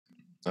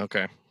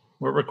Okay.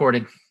 We're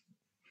recording.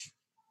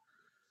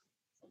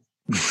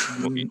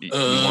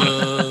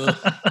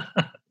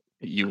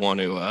 You want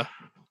to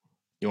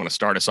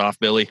start us off,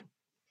 Billy?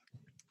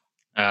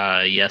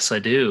 Yes, I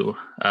do.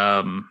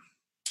 No,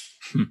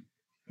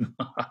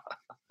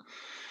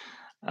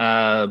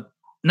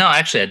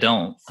 actually, I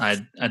don't.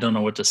 I don't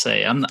know what to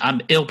say.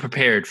 I'm ill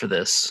prepared for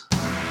this.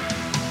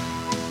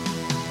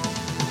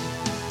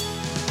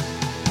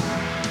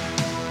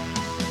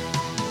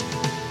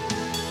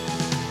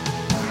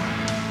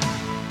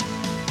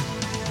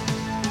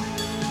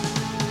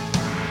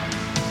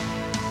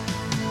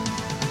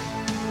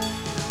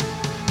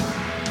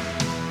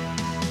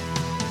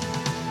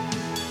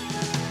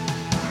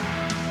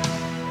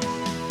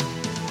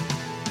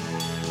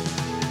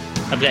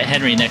 I've got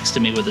Henry next to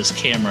me with his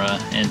camera,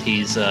 and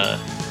he's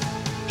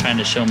trying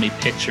to show me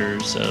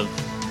pictures of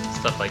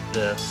stuff like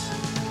this.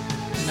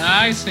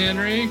 Nice,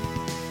 Henry.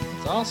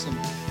 That's awesome.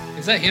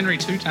 Is that Henry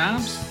 2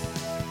 times?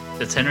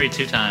 It's Henry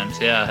 2 times.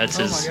 Yeah, that's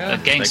his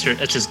gangster.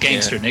 That's his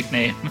gangster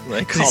nickname.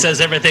 He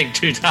says everything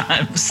 2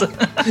 times.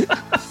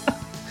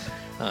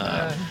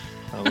 But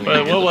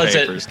what was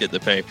it? Get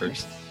the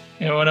papers.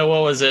 You know,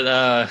 what was it?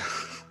 There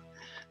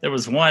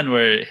was one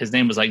where his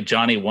name was like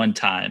Johnny One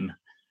Time.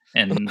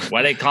 And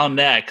why they call him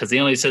that? Because he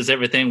only says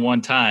everything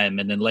one time,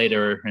 and then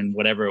later, and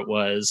whatever it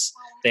was,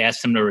 they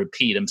asked him to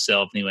repeat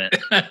himself, and he went.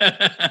 All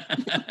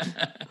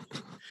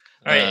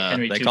right,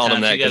 Henry. They called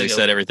him that because he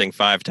said everything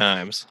 5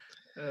 times.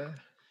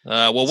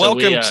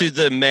 Welcome to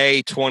the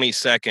May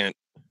 22nd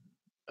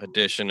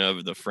edition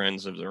of the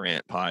Friends of the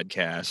Rant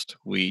podcast.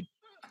 We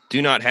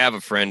do not have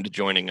a friend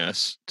joining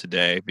us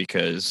today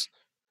because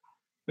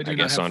I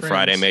guess on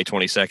Friday, May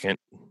 22nd,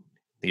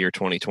 the year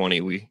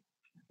 2020, we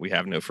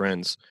have no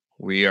friends.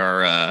 We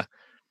are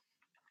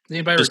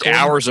just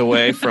hours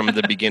away from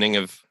the beginning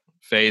of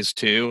phase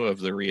 2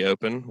 of the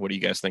reopen. What do you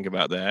guys think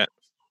about that?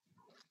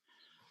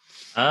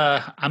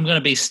 I'm going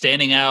to be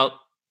standing outside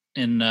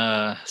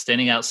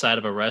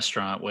of a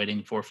restaurant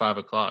waiting for 5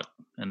 o'clock.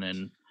 And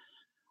then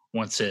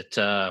once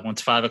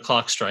 5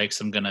 o'clock strikes,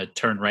 I'm going to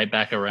turn right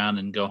back around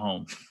and go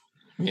home.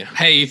 Yeah.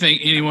 Hey, you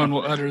think anyone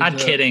will utter I'm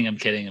kidding.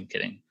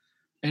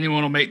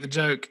 Anyone will make the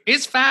joke,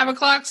 it's 5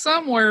 o'clock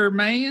somewhere,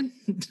 man.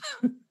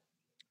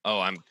 Oh,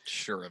 I'm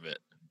sure of it.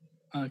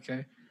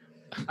 Okay.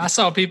 I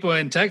saw people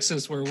in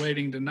Texas were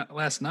waiting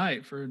last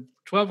night for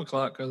 12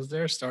 o'clock because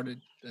theirs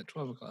started at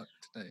 12 o'clock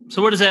today.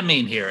 So what does that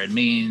mean here? It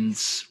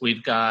means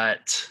we've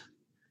got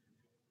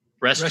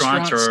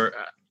restaurants are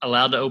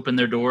allowed to open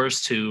their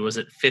doors to, was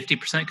it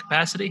 50%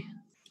 capacity?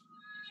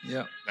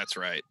 Yeah. That's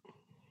right.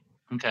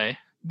 Okay.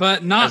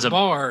 But not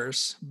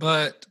bars.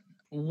 But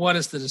what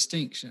is the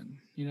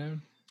distinction, you know?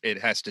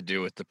 It has to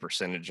do with the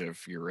percentage of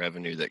your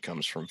revenue that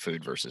comes from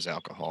food versus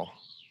alcohol.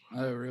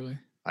 Oh, really?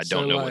 I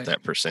don't know what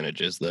that percentage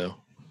is, though.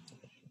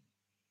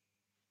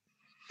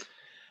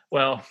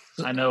 Well,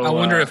 I know. I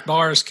wonder if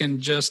bars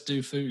can just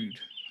do food.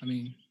 I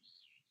mean,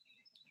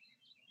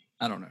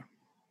 I don't know.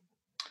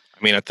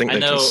 I mean, I think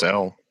they can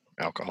sell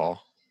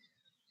alcohol.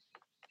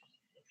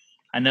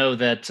 I know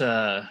that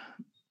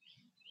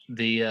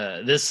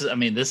this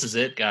is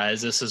it,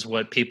 guys. This is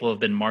what people have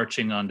been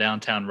marching on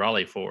downtown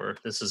Raleigh for.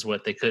 This is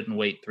what they couldn't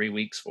wait 3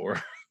 weeks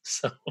for.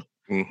 So.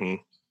 Mm-hmm.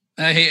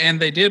 And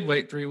they did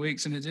wait 3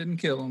 weeks, and it didn't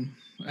kill them.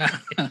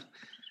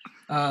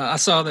 I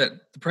saw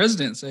that the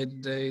president said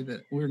today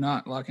that we're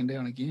not locking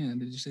down again.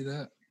 Did you see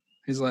that?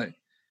 He's like,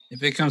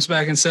 if it comes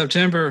back in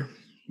September,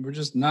 we're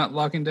just not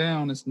locking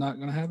down. It's not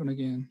going to happen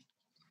again.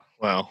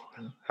 Well,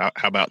 how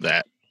about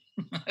that?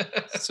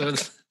 So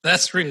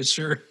that's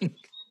reassuring.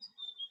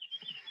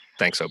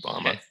 Thanks, Obama.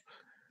 Okay.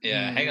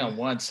 Yeah, hang on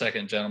one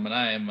second, gentlemen.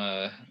 I'm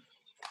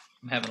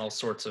having all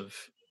sorts of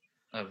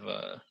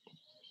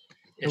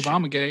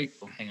Obamagate.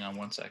 Hang on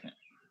one second.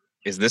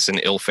 Is this an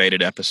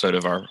ill-fated episode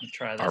of our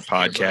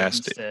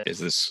podcast? Is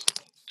this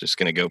just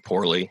going to go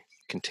poorly?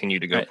 Continue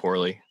to go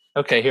poorly?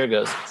 Okay, here it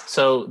goes.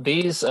 So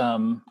these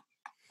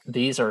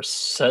are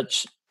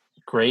such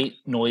great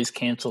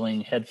noise-canceling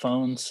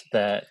headphones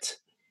that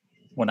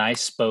when I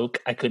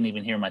spoke, I couldn't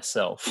even hear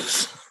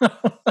myself.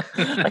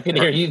 I could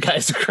hear you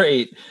guys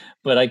great,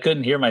 but I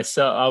couldn't hear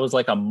myself. I was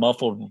like a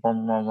muffled.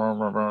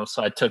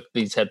 So I took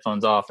these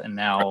headphones off, and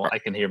now I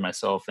can hear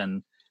myself.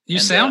 And you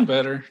sound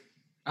better.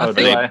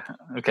 Okay,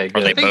 good.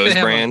 Are they Bose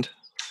brand?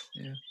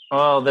 Yeah.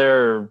 Well,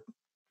 they're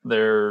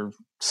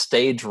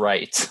stage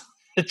right,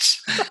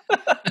 which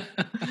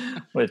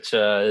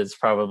is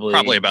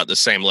probably about the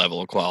same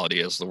level of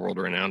quality as the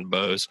world-renowned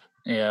Bose.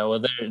 Yeah,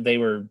 well, they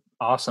were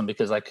awesome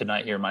because I could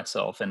not hear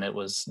myself, and it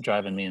was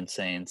driving me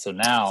insane. So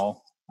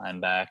now I'm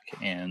back,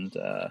 and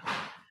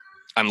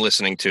I'm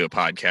listening to a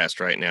podcast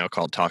right now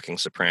called Talking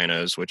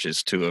Sopranos, which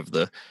is 2 of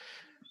the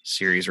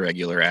series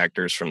regular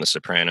actors from The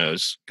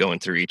Sopranos going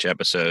through each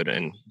episode,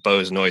 and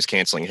Bose noise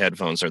canceling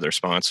headphones are their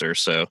sponsor.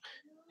 So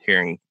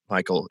hearing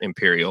Michael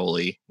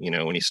Imperioli,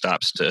 when he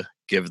stops to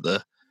read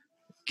off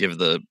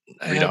the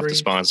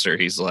sponsor,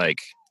 he's like,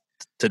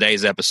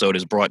 today's episode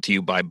is brought to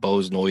you by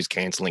Bose noise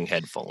canceling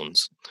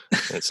headphones.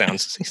 And he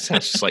sounds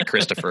just like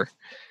Christopher,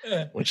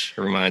 which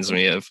reminds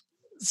me of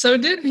So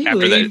didn't he After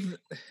leave?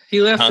 He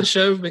left the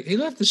show. He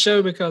left the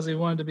show because he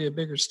wanted to be a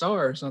bigger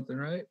star or something,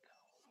 right?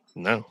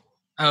 No.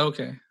 Oh,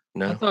 okay.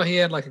 No. I thought he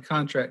had like a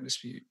contract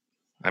dispute.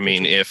 I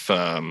mean, if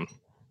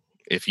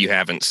you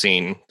haven't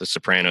seen The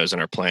Sopranos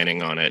and are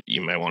planning on it,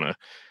 you may want to.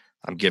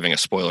 I'm giving a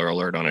spoiler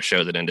alert on a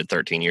show that ended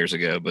 13 years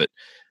ago, but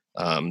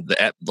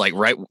the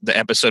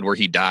episode where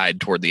he died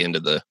toward the end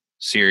of the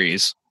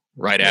series,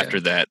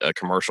 after that, a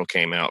commercial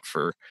came out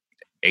for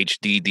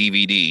HD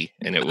DVD,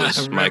 and it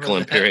was Michael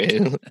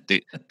Imperial.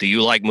 Do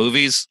you like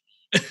movies?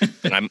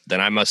 then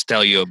I must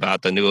tell you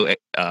about the new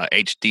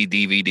HD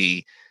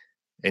DVD.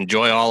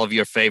 Enjoy all of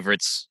your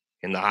favorites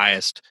in the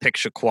highest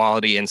picture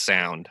quality and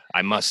sound.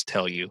 I must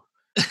tell you,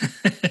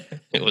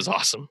 it was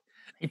awesome.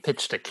 He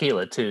pitched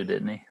tequila too,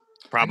 didn't he?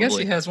 Probably. I guess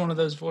he has one of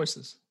those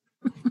voices.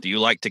 Do you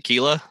like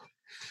tequila?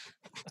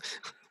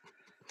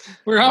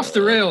 We're off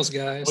the rails,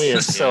 guys. We are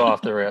so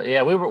off the rails.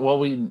 Yeah, we were.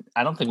 Well,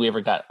 I don't think we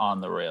ever got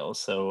on the rails.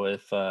 So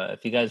if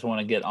you guys want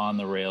to get on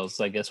the rails,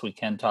 I guess we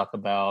can talk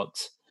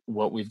about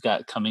what we've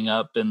got coming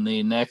up in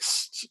the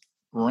next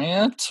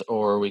rant,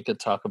 or we could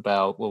talk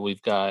about what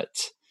we've got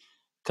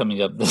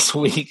coming up this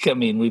week. I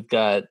mean, we've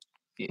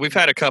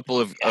had a couple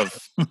of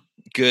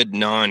good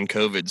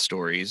non-COVID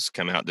stories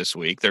come out this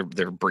week.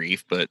 They're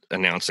brief, but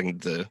announcing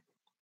the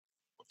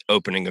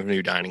opening of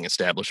new dining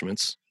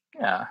establishments.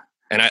 Yeah.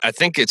 And I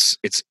think it's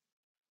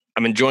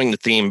I'm enjoying the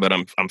theme, but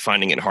I'm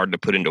finding it hard to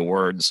put into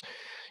words.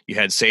 You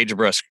had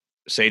Sagebrush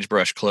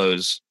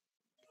close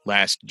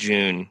last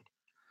June,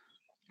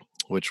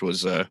 which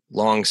was a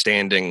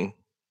long-standing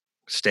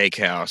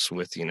steakhouse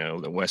with,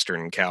 the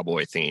Western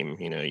cowboy theme.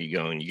 You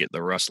go and you get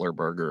the Rustler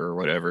burger or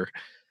whatever.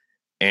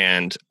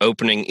 And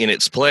opening in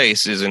its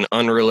place is an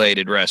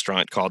unrelated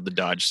restaurant called the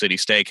Dodge City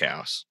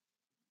Steakhouse.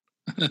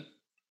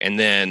 And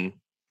then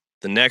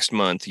the next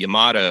month,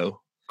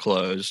 Yamato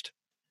closed,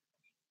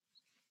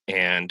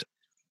 and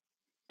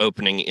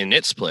opening in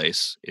its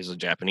place is a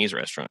Japanese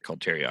restaurant called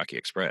Teriyaki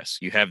Express.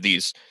 You have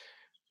these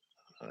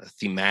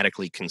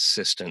thematically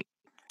consistent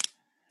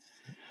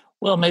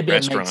maybe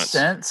restaurants. It makes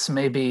sense.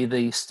 Maybe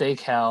the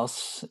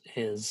steakhouse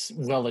is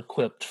well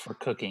equipped for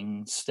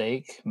cooking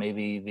steak.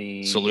 Maybe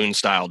the saloon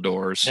style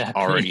doors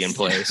already in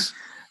place.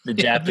 The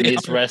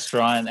Japanese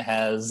restaurant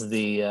has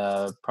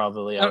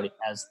probably already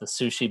has the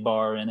sushi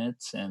bar in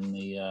it, and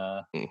the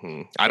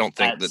I don't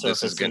think that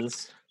surfaces. This is good.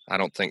 I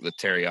don't think the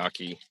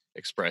Teriyaki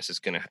Express is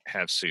going to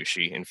have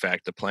sushi. In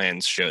fact, the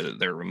plans show that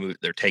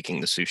they're taking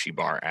the sushi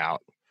bar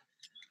out.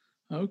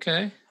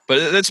 Okay.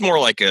 But it's more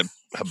like a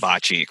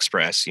Hibachi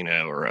Express,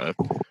 or a,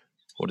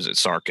 what is it,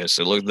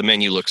 Sarkis? The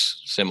menu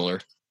looks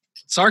similar.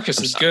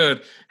 Sarkis is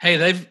good. Hey,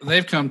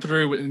 they've come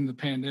through in the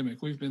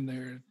pandemic. We've been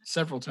there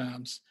several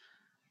times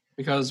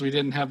because we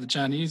didn't have the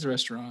Chinese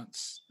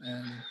restaurants,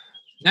 and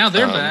now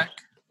they're back.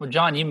 Well,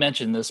 John, you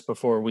mentioned this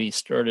before we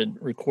started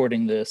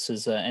recording this.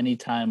 Is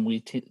anytime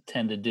we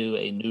tend to do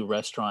a new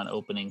restaurant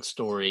opening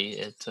story,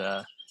 it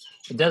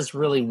does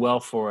really well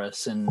for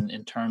us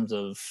in terms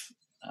of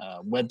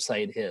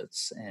website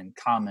hits and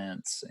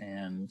comments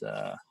and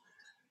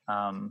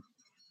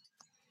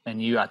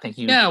you. I think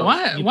you. Yeah.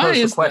 Why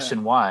is the question?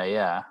 That? Why?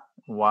 Yeah.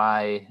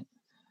 Why?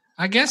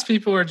 I guess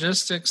people are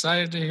just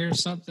excited to hear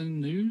something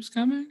new's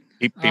coming.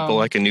 People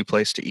like a new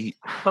place to eat.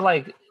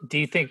 But do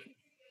you think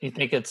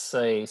it's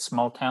a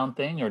small town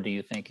thing, or do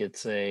you think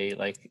it's do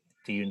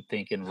you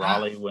think in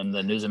Raleigh when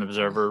the News and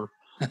Observer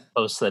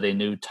posts that a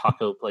new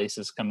taco place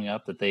is coming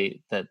up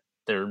that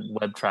their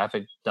web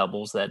traffic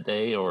doubles that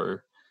day,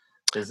 or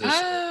is this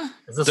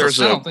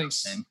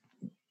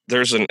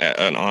there's an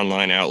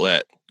online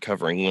outlet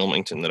covering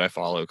Wilmington that I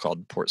follow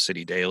called Port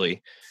City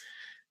Daily,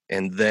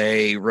 and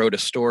they wrote a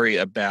story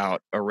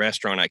about a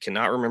restaurant. I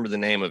cannot remember the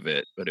name of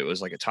it, but it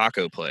was like a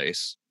taco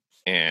place,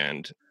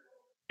 and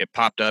it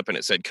popped up and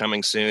it said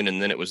coming soon,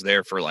 and then it was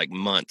there for like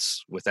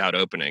months without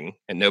opening,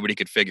 and nobody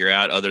could figure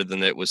out other than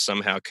that it was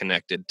somehow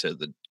connected to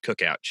the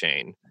Cookout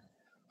chain.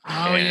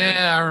 Oh,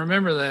 yeah, I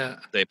remember that.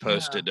 They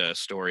posted a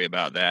story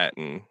about that,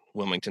 and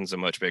Wilmington's a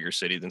much bigger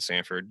city than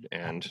Sanford,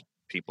 and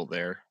people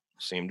there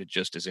seemed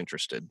just as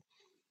interested.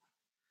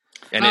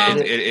 And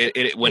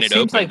when it seems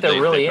opened, like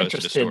they're really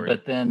interested,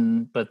 but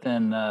then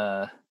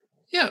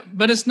yeah,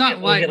 but it's not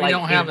like we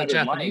don't have a 800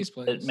 Japanese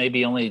place. But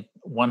maybe only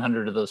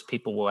 100 of those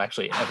people will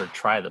actually ever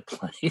try the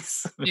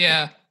place.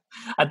 Yeah,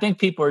 I think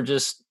people are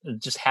just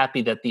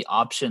happy that the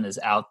option is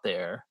out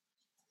there,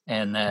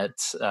 and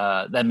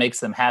that makes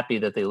them happy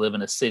that they live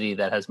in a city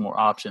that has more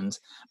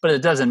options. But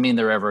it doesn't mean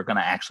they're ever going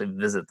to actually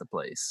visit the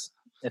place,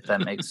 if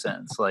that makes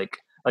sense. Like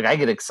I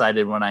get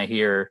excited when I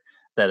hear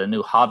that a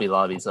new Hobby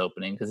Lobby is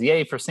opening, because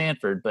yay for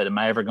Sanford, but am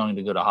I ever going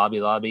to go to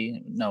Hobby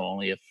Lobby? No,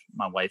 only if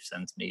my wife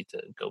sends me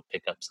to go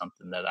pick up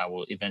something that I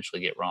will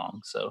eventually get wrong.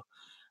 So,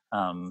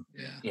 I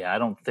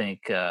don't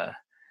think,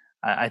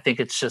 I think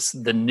it's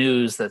just the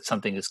news that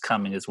something is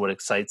coming is what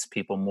excites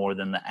people more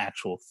than the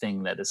actual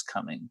thing that is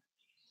coming,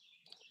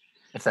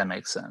 if that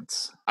makes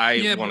sense.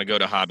 I want to go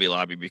to Hobby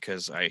Lobby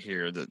because I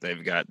hear that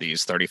they've got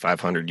these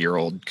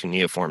 3,500-year-old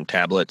cuneiform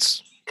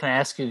tablets. Can I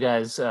ask you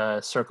guys,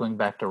 circling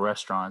back to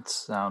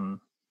restaurants,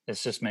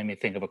 it's just made me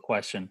think of a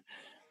question.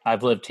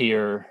 I've lived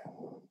here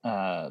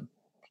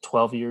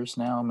 12 years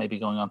now, maybe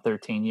going on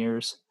 13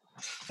 years.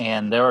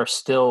 And there are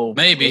still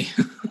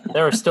places.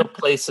 There's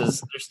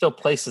still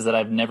places that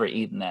I've never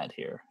eaten at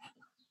here.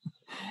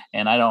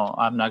 And I don't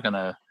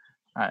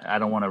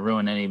want to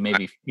ruin any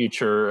maybe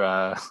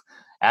future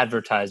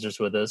advertisers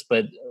with us,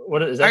 but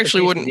what is that? I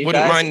actually wouldn't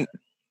mind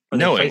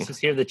knowing places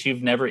here that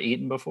you've never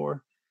eaten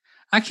before.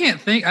 I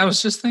can't think. I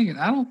was just thinking.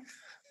 I don't.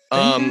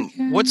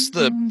 What's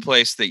the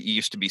place that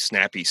used to be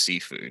Snappy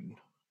Seafood?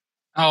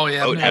 Oh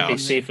yeah, Snappy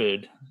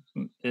Seafood.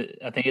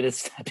 I think it is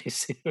Snappy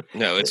Seafood.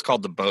 No, it's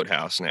called the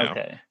Boathouse now.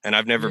 Okay, and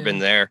I've never been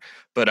there,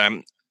 but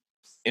I'm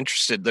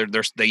interested.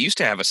 They used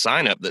to have a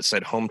sign up that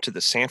said "Home to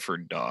the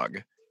Sanford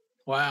Dog."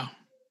 Wow.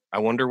 I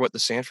wonder what the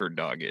Sanford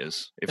Dog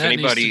is. If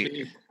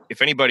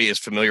anybody is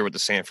familiar with the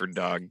Sanford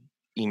Dog,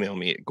 email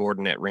me at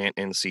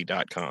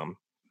gordon@rantnc.com.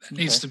 That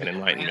needs to be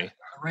enlighten me.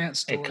 Rant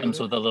story. It comes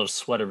with a little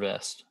sweater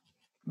vest.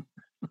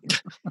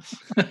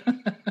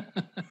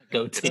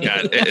 Goatee.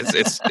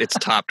 It's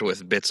topped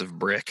with bits of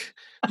brick.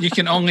 You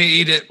can only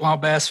eat it while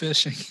bass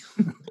fishing.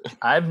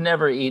 I've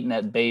never eaten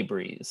at Bay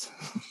Breeze.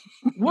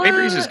 Bay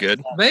Breeze is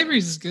good. Bay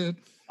Breeze is good.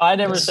 I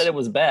never said it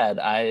was bad.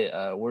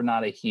 We're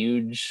not a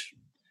huge.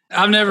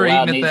 I've never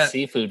eaten at that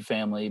seafood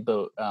family,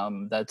 but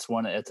that's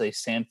one. It's a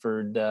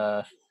Sanford.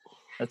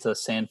 That's a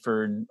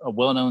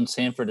well-known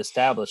Sanford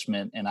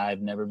establishment, and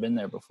I've never been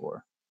there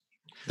before.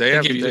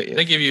 They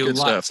give you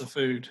lots of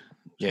food.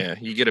 Yeah,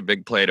 you get a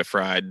big plate of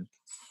fried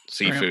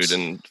seafood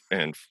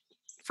and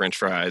French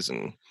fries,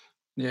 and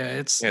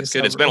it's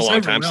good. It's been a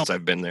long time since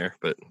I've been there,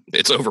 but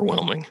it's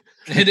overwhelming.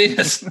 It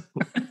is.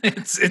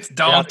 It's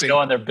daunting. Go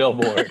on their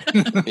billboard.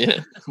 Yeah,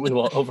 we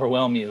will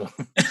overwhelm you.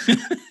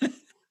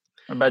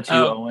 What about you,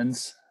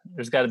 Owens?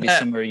 There's got to be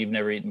somewhere you've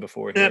never eaten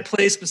before. That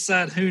place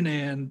beside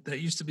Hunan that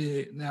used to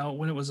be, now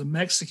when it was a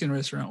Mexican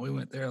restaurant, we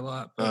went there a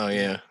lot. Oh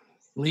yeah,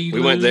 we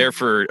went there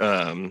for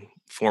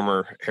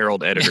former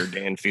Herald editor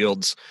Dan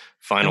Field's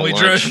final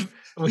lunch.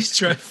 We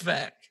drove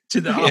back to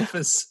the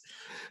office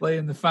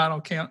playing the final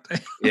countdown.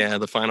 Yeah,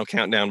 the final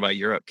countdown by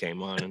Europe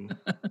came on and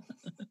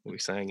we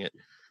sang it.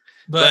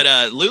 But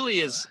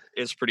Luli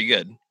is pretty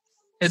good.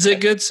 Is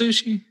it good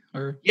sushi?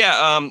 Or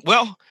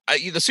well,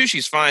 the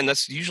sushi's fine.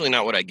 That's usually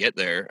not what I get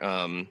there.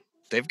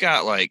 They've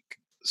got like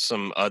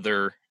some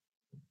other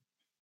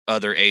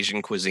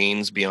Asian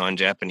cuisines beyond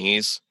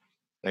Japanese.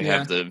 They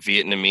have the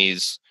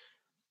Vietnamese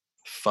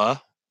pho.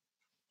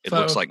 It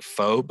looks like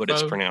pho, but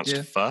it's pronounced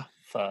pho.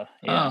 Pho,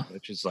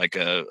 which is like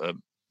a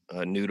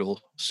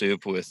noodle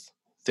soup with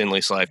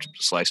thinly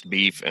sliced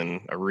beef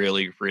and a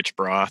really rich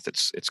broth.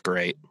 It's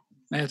great.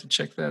 I have to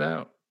check that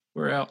out.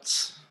 Where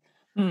else?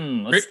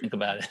 Let's think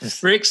about it.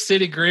 Brick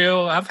City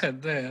Grill. I've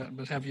had that,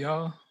 but have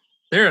y'all?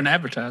 They're an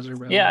advertiser,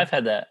 right? Yeah, I've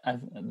had that.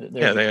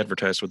 They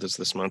advertised with us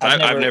this month.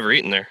 I've never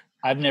eaten there.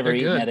 I've never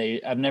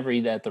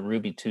eaten at the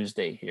Ruby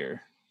Tuesday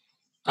here.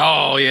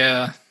 Oh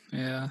yeah.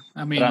 Yeah,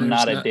 I mean, but I'm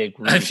not a big.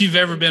 If you've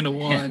ever been to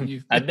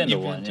one, I've been to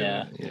one.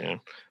 Yeah. Well,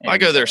 I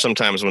go there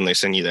sometimes when they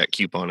send you that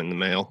coupon in the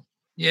mail.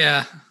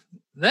 Yeah,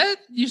 that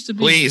used to be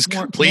please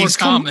more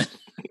common.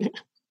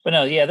 But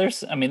no,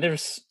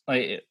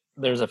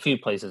 there's a few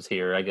places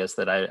here, I guess,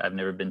 that I've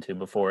never been to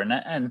before,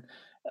 and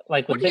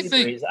like with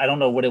bakeries, I don't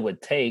know what it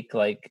would take.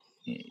 Like,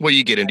 well,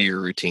 you get into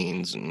your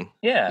routines and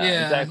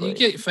exactly. You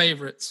get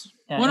favorites.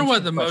 I wonder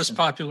what the most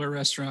popular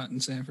restaurant in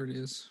Sanford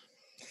is.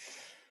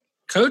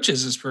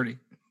 Coach's is pretty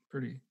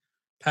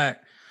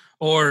packed,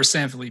 or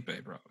San Felipe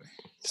probably.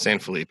 San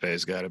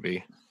Felipe's got to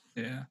be.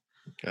 Yeah,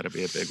 got to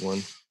be a big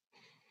one.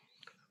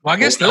 Well, I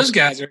guess those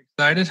guys are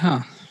excited, huh?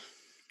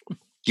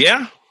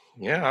 Yeah,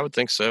 I would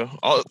think so.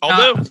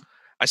 Although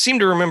I seem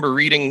to remember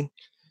reading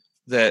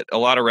that a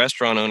lot of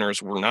restaurant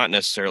owners were not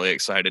necessarily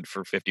excited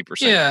for 50%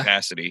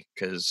 capacity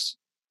because.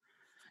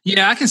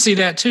 Yeah, I can see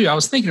that too. I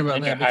was thinking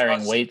about that.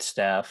 Hiring wait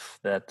staff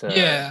that.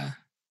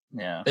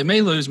 They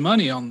may lose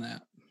money on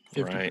that.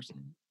 50%. Right.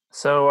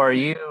 So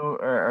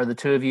are the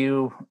two of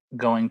you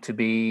going to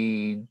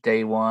be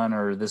day one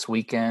or this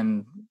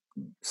weekend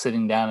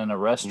sitting down in a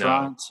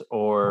restaurant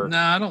or? No,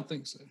 I don't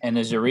think so. And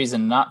is your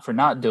reason for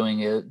not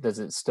doing it, does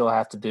it still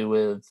have to do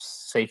with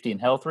safety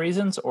and health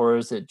reasons, or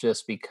is it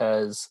just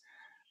because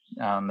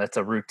that's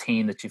a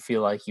routine that you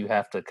feel like you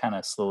have to kind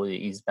of slowly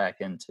ease back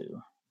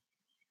into?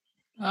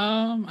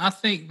 I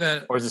think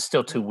that. Or is it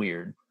still too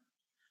weird?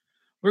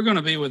 We're going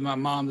to be with my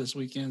mom this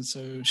weekend,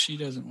 so she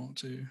doesn't want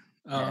to.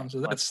 So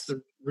that's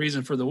the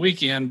reason for the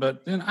weekend,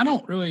 but then I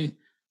don't really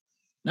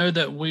know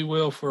that we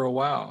will for a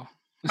while.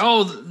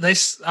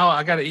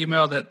 I got an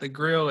email that the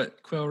grill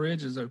at Quail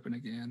Ridge is open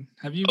again.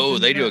 Have you? Oh,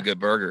 they do a good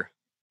burger.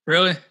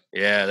 Really?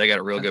 Yeah, they got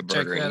a real good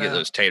burger. You can get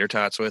those tater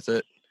tots with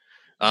it.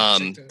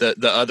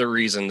 The other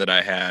reason that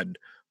I had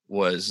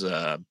was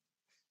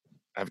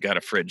I've got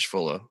a fridge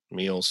full of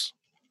meals.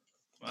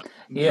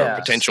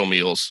 Potential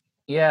meals.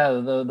 Yeah,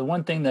 the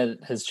one thing that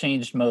has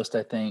changed most,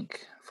 I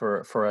think,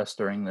 for us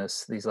during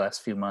these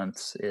last few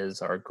months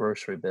is our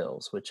grocery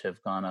bills, which have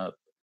gone up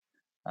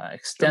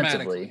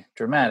extensively,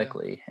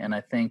 dramatically. Yeah. And I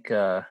think,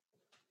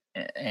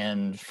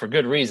 and for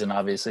good reason,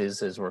 obviously,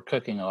 is we're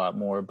cooking a lot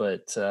more.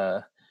 But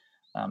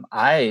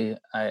I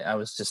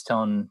was just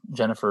telling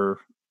Jennifer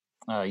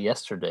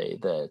yesterday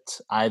that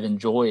I've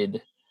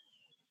enjoyed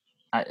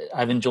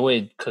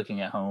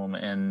cooking at home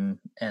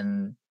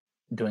and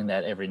doing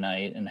that every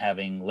night and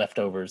having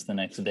leftovers the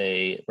next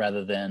day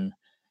rather than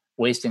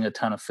wasting a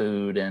ton of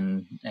food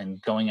and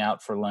going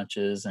out for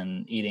lunches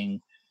and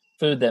eating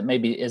food that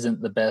maybe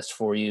isn't the best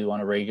for you on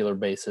a regular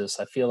basis.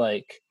 I feel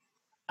like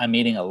I'm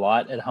eating a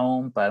lot at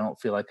home, but I don't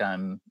feel like I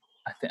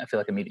feel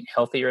like I'm eating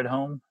healthier at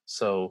home.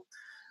 So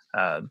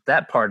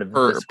that part of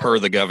per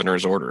the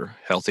governor's order,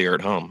 healthier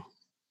at home.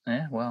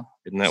 Yeah, well,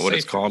 isn't that what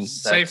it's called?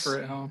 Safer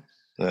at home.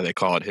 They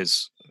call it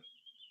his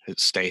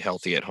stay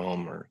healthy at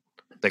home, or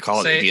they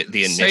call it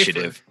the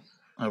initiative.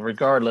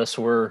 Regardless,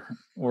 we're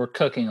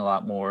cooking a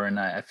lot more, and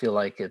I feel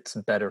like it's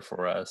better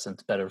for us.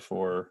 It's better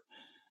for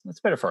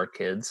our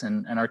kids,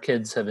 and our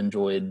kids have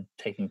enjoyed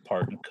taking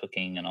part in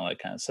cooking and all that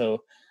kind of.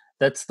 So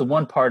that's the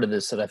one part of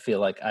this that I feel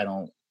like I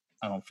don't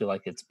feel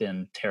like it's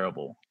been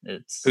terrible.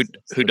 It's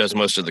who does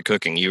most of the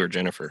cooking, you or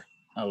Jennifer?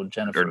 Oh,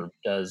 Jennifer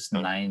does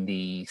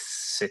 96%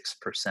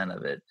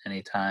 of it.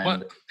 Anytime.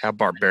 What? How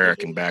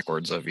barbaric and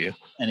backwards of you.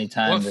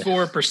 Anytime. What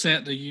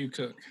 4% do you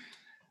cook?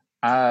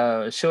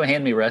 She'll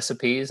hand me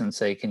recipes and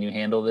say, "Can you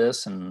handle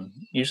this?" And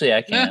usually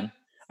I can.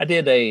 I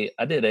did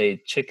a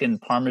chicken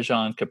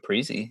Parmesan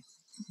caprese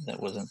that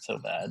wasn't so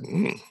bad.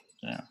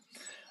 Yeah,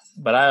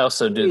 but I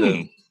also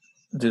do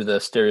the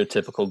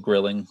stereotypical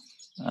grilling.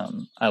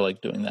 I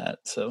like doing that.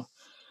 So,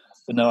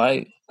 but no,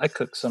 I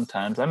cook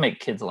sometimes. I make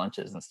kids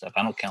lunches and stuff.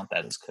 I don't count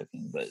that as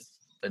cooking, but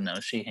no,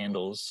 she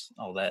handles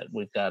all that.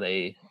 We've got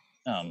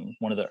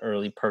one of the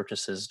early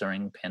purchases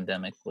during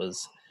pandemic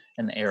was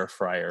an air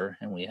fryer,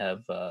 and we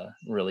have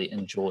really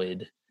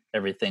enjoyed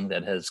everything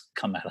that has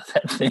come out of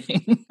that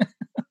thing.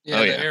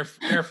 Yeah, the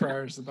air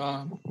fryer is the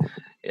bomb.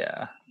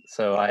 Yeah.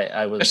 So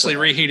I was especially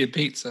reheated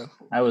pizza.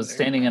 I was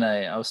standing in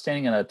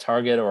a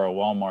Target or a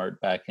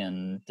Walmart back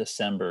in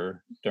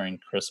December during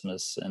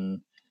Christmas,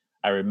 and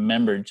I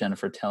remembered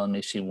Jennifer telling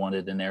me she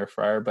wanted an air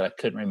fryer, but I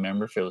couldn't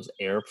remember if it was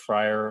air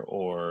fryer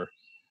or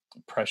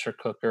pressure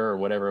cooker or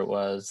whatever it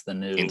was, the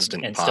new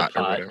Instant pot.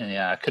 And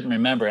yeah, I couldn't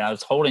remember. And I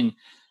was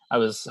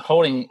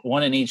holding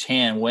one in each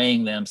hand,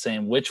 weighing them,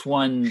 saying, which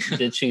one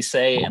did she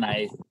say? And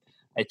I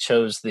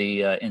chose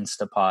the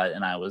Instapot,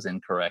 and I was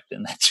incorrect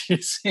in that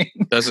choosing.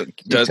 Doesn't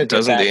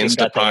the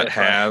Instapot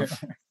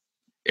have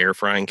air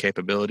frying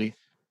capability?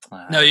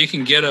 No, you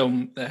can get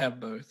them that have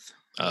both.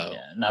 Oh,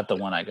 yeah, not the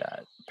one I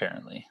got,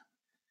 apparently.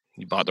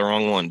 You bought the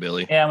wrong one,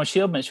 Billy. Yeah, when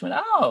she opened it, she went,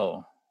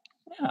 "Oh,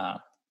 yeah,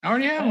 I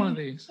already have one of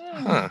these."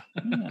 Yeah,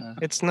 yeah.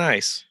 It's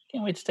nice.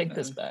 Can't wait to take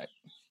this back.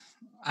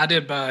 I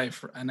did buy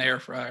an air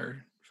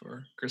fryer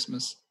for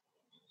Christmas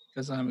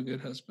because I'm a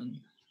good husband.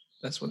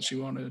 That's what she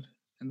wanted,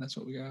 and that's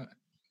what we got.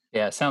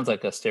 Yeah, it sounds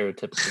like a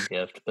stereotypical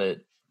gift, but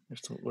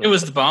it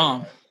was the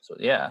bomb. So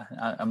yeah,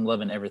 I'm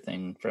loving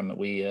everything from it.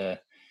 We've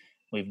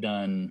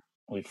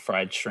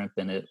fried shrimp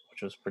in it,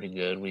 which was pretty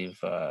good. We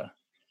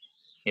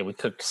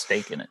cooked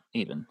steak in it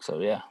even. So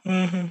yeah,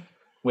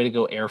 way to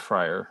go, air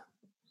fryer.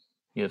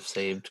 You've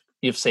saved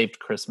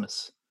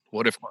Christmas.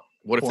 What if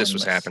this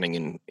was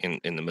happening in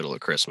the middle of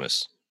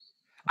Christmas?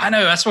 I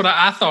know, that's what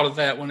I thought of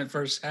that when it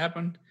first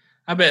happened.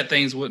 I bet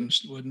things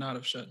would not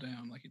have shut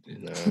down like it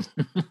did.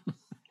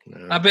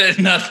 No. I bet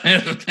nothing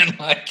would have been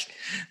like,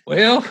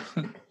 well,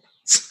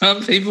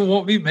 some people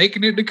won't be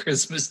making it to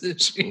Christmas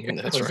this year.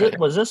 That's right.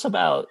 Was this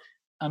about?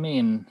 I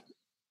mean,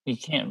 you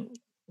can't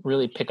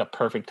really pick a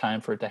perfect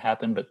time for it to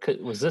happen, but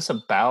was this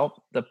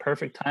about the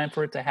perfect time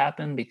for it to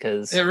happen?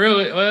 Because it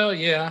really, well,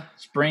 yeah,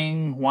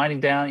 spring winding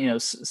down.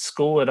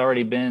 School had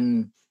already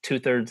been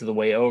 2/3 of the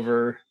way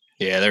over.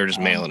 Yeah, they were just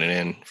mailing it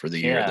in for the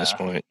year at this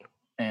point,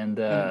 and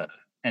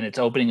it's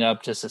opening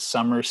up just as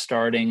summer's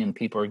starting and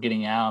people are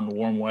getting out in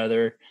warm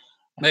weather.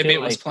 Maybe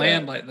it was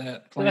planned like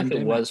that. I feel like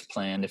it was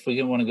planned. If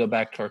we want to go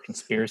back to our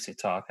conspiracy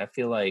talk, I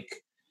feel like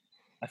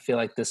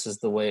this is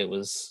the way it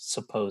was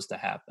supposed to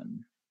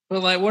happen.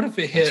 But like, what if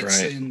it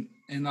hits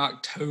in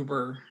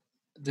October?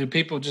 Do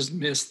people just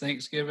miss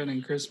Thanksgiving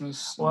and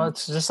Christmas? Well,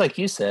 it's just like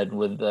you said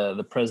with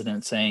the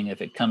president saying,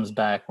 if it comes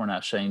back, we're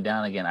not shutting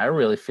down again. I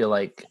really feel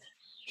like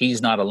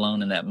he's not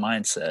alone in that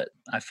mindset.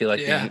 I feel like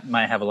we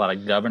might have a lot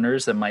of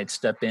governors that might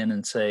step in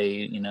and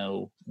say,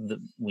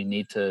 we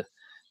need to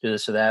do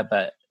this or that.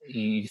 But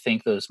you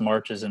think those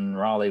marches in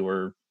Raleigh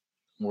were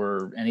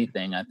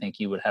anything, I think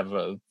you would have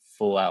a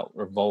full out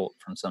revolt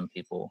from some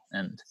people.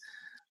 And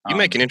you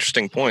make an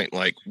interesting point.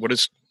 Like,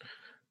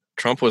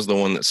 Trump was the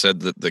one that said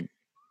that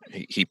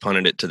he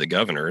punted it to the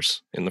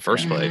governors in the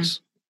first place.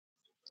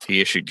 He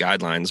issued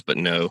guidelines, but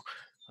no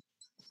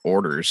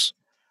orders.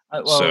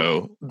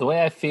 So the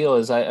way I feel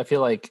is I feel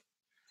like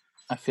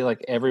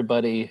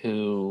everybody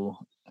who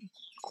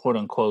quote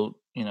unquote,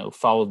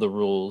 followed the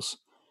rules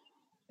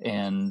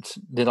and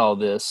did all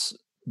this,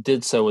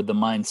 did so with the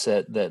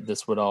mindset that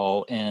this would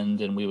all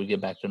end and we would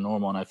get back to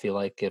normal. And I feel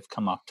like if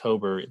come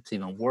October, it's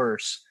even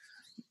worse,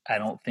 I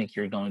don't think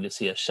you're going to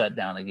see a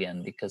shutdown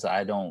again, because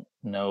I don't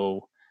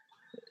know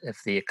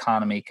if the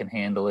economy can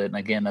handle it. And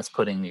again, that's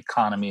putting the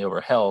economy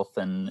over health,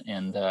 and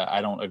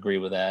I don't agree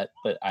with that,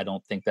 but I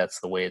don't think that's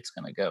the way it's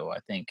going to go. I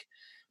think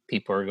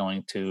people are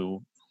going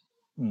to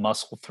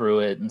muscle through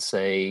it and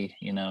say,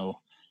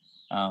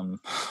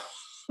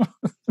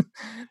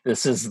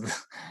 this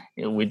is,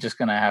 we're just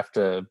going to have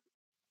to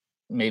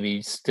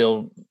maybe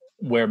still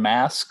wear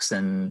masks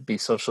and be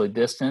socially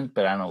distant,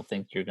 but I don't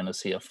think you're going to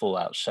see a full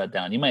out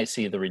shutdown. You might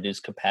see the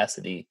reduced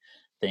capacity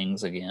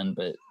things again,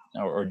 but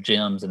or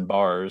gyms and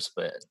bars,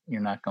 but you're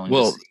not going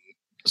to see.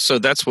 So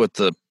that's what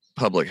the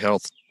public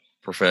health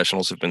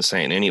professionals have been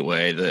saying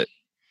anyway, that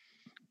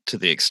to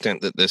the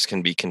extent that this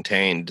can be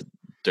contained,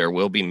 there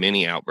will be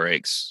many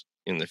outbreaks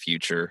in the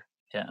future.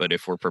 Yeah. But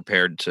if we're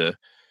prepared to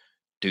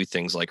do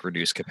things like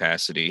reduce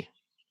capacity.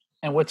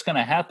 And what's going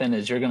to happen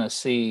is you're going to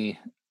see,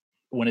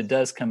 when it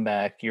does come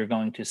back, you're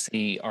going to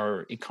see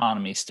our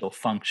economy still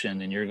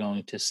function, and you're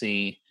going to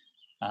see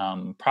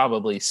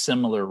probably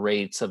similar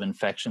rates of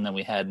infection that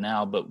we had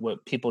now. But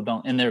what people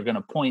don't, and they're going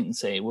to point and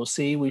say, well,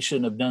 see, we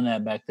shouldn't have done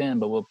that back then.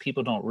 But what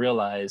people don't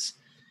realize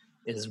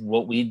is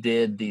what we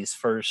did these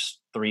first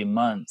 3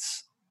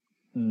 months.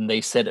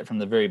 They said it from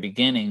the very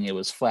beginning, it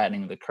was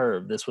flattening the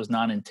curve. This was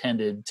not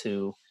intended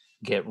to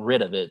get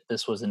rid of it.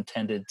 This was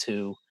intended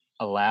to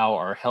allow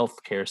our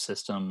healthcare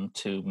system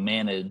to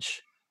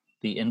manage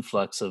the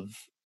influx of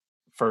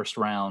first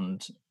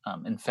round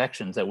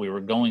infections that we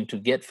were going to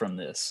get from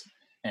this.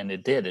 And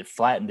it did. It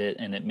flattened it,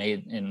 and it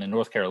made, in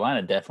North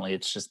Carolina, definitely,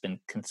 it's just been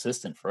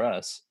consistent for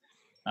us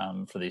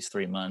for these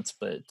 3 months.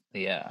 But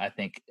yeah, I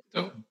think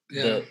I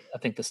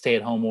think the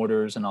stay-at-home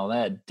orders and all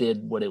that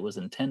did what it was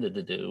intended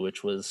to do,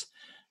 which was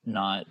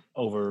not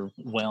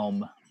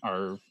overwhelm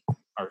our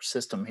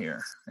system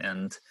here.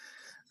 And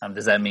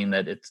does that mean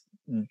that it's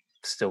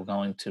still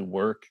going to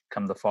work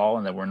come the fall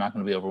and that we're not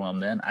going to be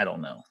overwhelmed then? I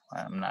don't know.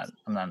 I'm not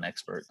an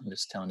expert. I'm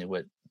just telling you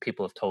what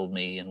people have told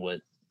me and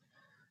what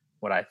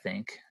I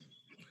think.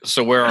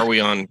 So where are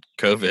we on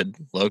COVID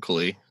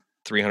locally?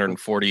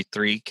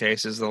 343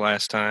 cases the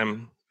last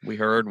time we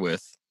heard,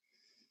 with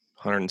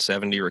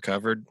 170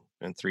 recovered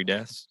and 3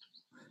 deaths.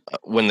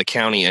 When the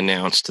county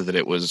announced that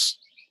it was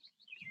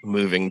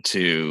moving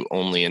to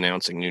only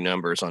announcing new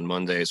numbers on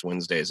Mondays,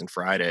 Wednesdays, and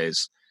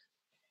Fridays,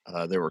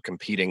 there were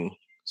competing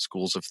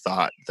schools of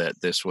thought that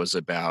this was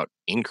about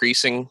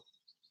increasing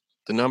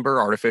the number,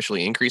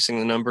 artificially increasing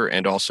the number,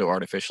 and also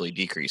artificially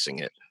decreasing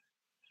it,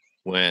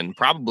 when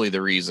probably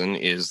the reason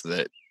is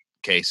that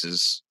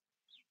cases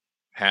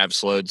have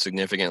slowed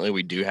significantly.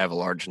 We do have a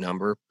large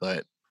number,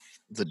 but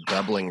the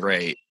doubling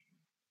rate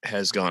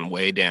has gone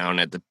way down.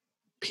 At the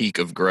peak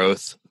of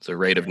growth, the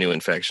rate of new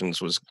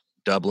infections was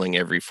doubling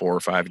every 4 or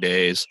 5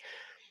 days,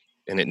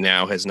 and it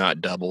now has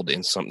not doubled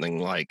in something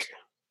like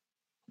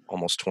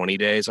almost 20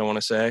 days, I want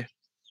to say.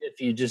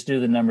 If you just do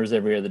the numbers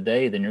every other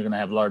day, then you're going to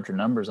have larger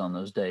numbers on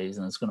those days,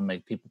 and it's going to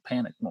make people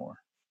panic more.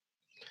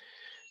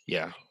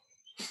 Yeah.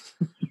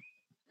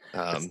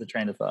 That's the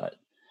train of thought.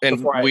 And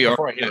before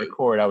I hit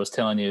record, I was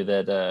telling you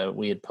that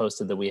we had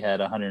posted that we had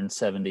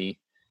 170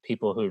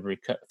 people who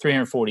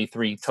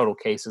 343 total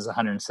cases,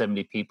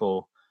 170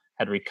 people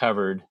had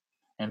recovered,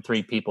 and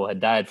 3 people had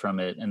died from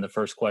it. And the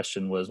first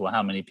question was, well,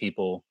 how many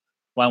people,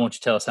 why won't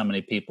you tell us how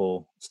many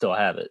people still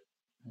have it?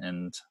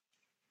 And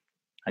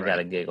I got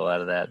a giggle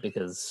out of that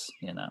because,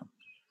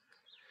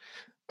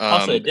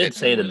 also it did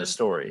say it in the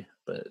story,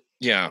 but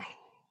yeah.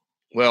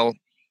 Well,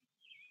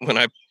 when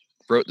I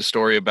wrote the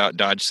story about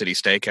Dodge City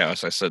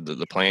Steakhouse, I said that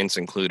the plans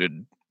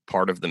included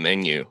part of the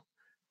menu,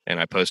 and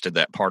I posted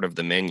that part of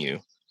the menu,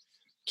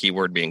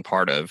 keyword being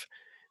part of,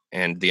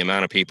 and the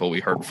amount of people we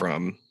heard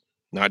from,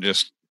 not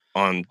just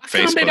on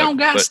Facebook. They don't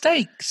got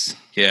steaks.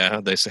 Yeah,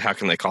 they say, how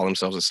can they call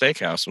themselves a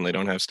steakhouse when they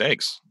don't have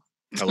steaks?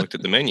 I looked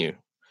at the menu.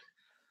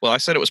 Well, I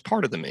said it was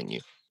part of the menu.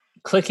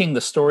 Clicking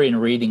the story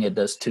and reading it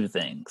does 2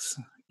 things.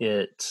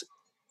 It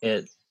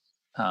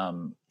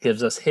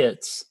gives us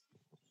hits,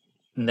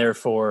 and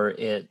therefore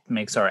it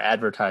makes our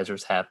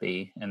advertisers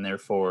happy, and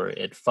therefore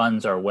it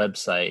funds our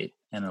website,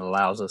 and it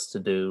allows us to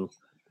do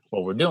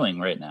what we're doing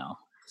right now.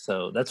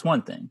 So that's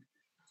one thing.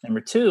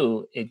 Number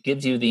 2, it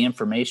gives you the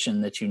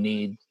information that you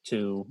need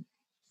to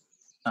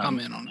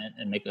comment on it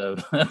and make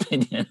an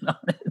opinion on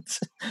it.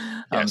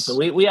 Yes. So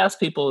we ask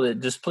people that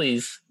just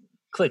please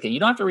click it. You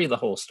don't have to read the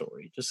whole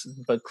story,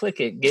 but click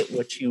it, get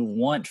what you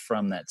want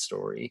from that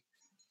story,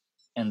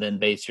 and then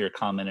base your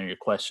comment or your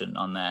question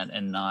on that,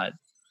 and not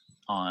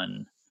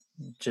on,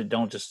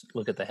 don't just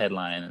look at the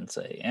headline and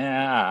say,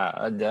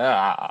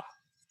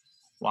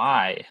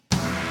 why?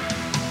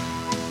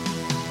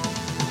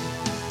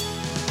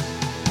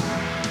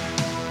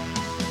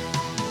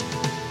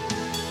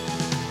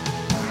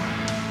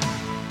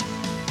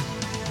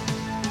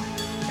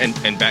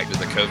 And back to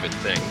the COVID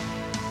thing,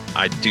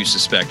 I do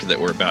suspect that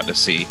we're about to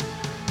see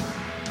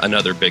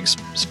another big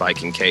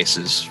spike in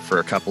cases for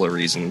a couple of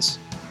reasons.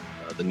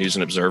 The News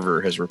and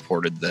Observer has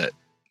reported that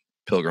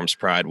Pilgrim's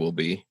Pride will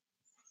be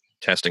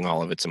testing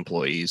all of its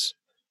employees,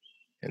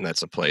 and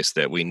that's a place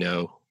that we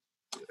know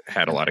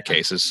had a lot of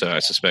cases, so I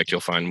suspect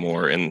you'll find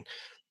more. And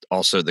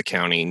also the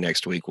county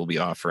next week will be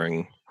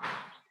offering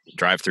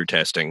drive-through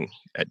testing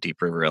at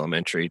Deep River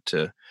Elementary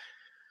to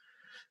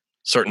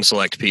certain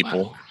select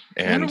people. Wow.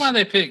 And I wonder why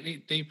they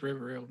picked Deep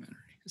River Elementary.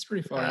 It's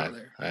pretty far out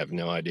there. I have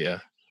no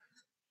idea.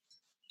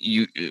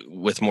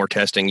 With more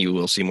testing, you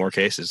will see more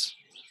cases.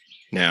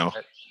 Now,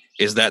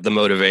 is that the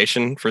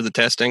motivation for the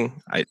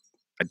testing? I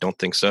don't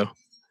think so.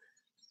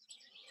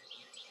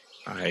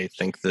 I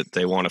think that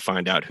they want to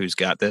find out who's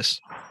got this.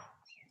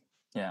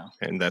 Yeah.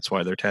 And that's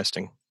why they're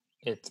testing.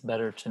 It's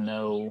better to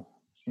know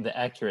the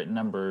accurate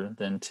number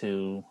than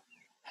to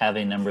have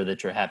a number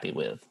that you're happy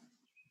with,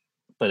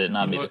 but it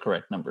not be the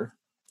correct number.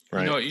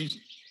 Right.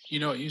 You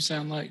know what you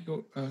sound like,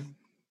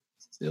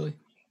 Billy?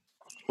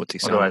 What's he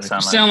sound like?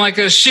 You sound like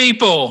a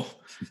sheeple.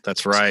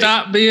 That's right.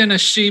 Stop being a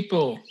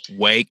sheeple.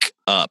 Wake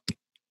up.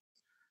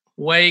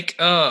 Wake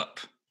up.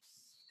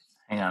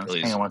 Hang on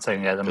 1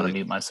 second, guys. I'm going to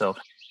mute myself.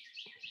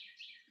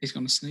 He's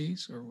going to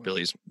sneeze, or what?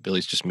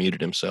 Billy's just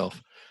muted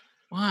himself.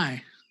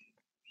 Why?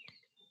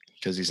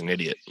 Because he's an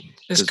idiot.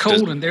 It's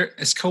cold and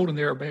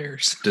there are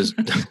bears.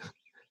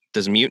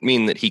 Does mute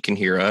mean that he can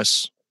hear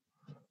us?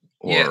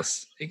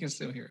 Yes, he can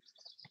still hear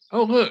us.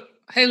 Oh, look,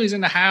 Haley's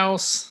in the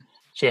house.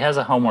 She has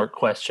a homework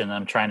question.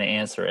 I'm trying to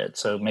answer it,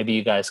 so maybe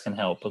you guys can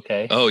help.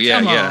 Okay. Oh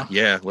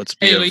yeah. Let's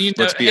be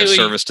a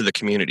service to the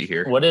community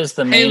here. What is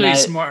the main?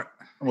 Haley's smart.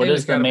 What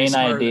is the main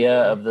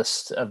idea of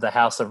this of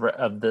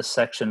this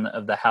section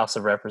of the House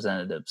of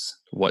Representatives?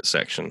 What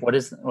section?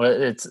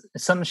 It's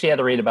something she had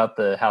to read about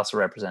the House of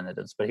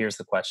Representatives. But here's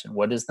the question: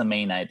 what is the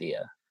main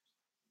idea?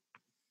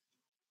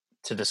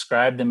 To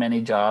describe the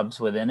many jobs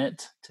within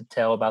it, to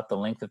tell about the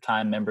length of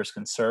time members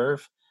can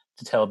serve,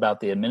 to tell about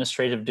the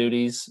administrative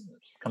duties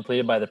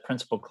completed by the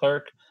principal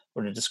clerk,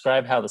 or to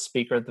describe how the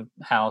Speaker of the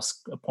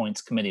House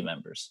appoints committee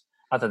members.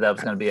 I thought that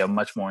was going to be a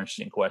much more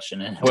interesting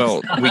question.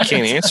 Well, we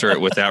can't answer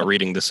it without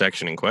reading the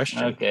section in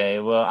question. Okay,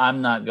 well,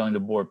 I'm not going to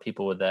bore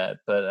people with that,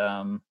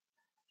 but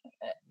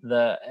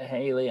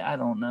Haley, I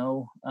don't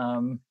know.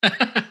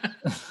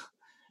 It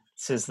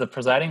says the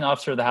presiding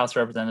officer of the House of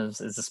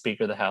Representatives is the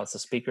Speaker of the House. The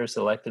Speaker is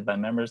elected by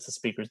members. The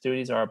Speaker's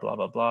duties are blah,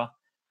 blah, blah.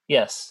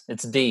 Yes,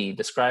 it's D.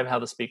 Describe how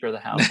the Speaker of the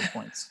House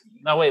appoints.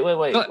 No, wait.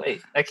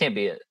 That can't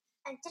be it.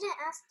 I didn't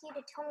ask you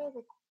to tell me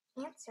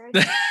the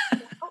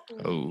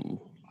answer.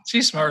 Oh.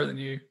 She's smarter than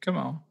you. Come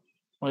on.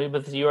 Well,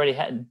 but you already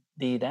had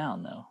D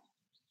down, though.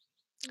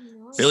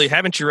 No. Billy,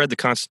 haven't you read the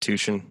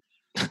Constitution?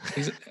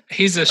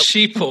 He's a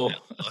sheeple.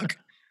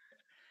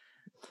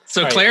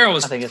 So Right.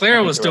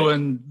 Clara was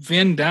doing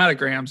Venn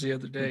diagrams the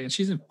other day, and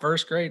she's in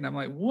first grade, and I'm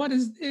like, "What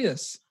is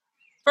this?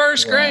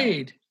 First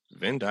grade?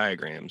 Venn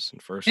diagrams in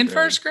first in grade.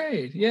 First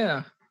grade?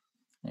 Yeah.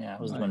 Yeah,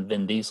 I was doing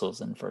Vin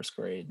Diesel's in first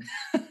grade.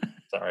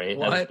 Sorry.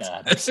 What?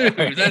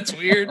 Sorry. That's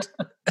weird.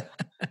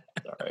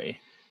 Sorry.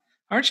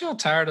 Aren't y'all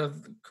tired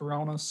of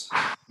Coronas?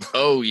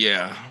 Oh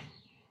yeah.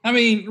 I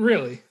mean,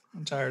 really,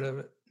 I'm tired of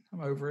it.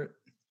 I'm over it.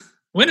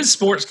 When is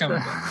sports coming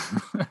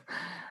back?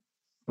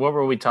 What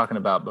were we talking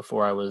about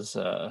before I was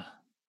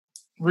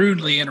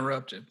rudely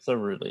interrupted? So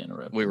rudely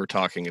interrupted. We were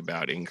talking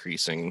about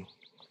increasing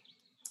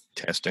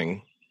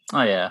testing.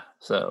 Oh yeah.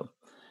 So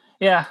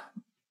yeah,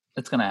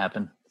 it's gonna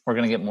happen. We're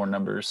gonna get more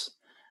numbers.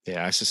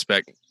 Yeah, I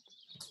suspect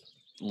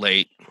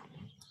late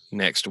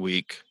next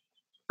week,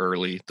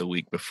 early the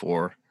week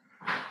before,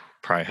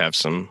 probably have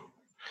some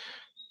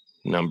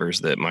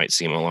numbers that might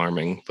seem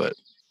alarming, but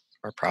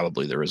are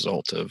probably the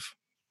result of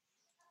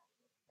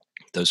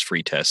those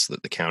free tests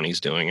that the county's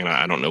doing. And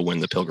I don't know when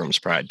the Pilgrim's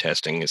Pride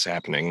testing is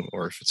happening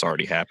or if it's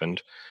already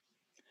happened,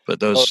 but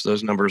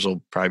those numbers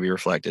will probably be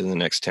reflected in the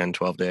next 10,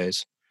 12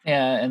 days.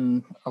 Yeah,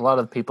 and a lot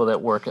of people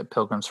that work at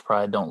Pilgrim's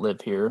Pride don't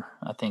live here.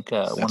 I think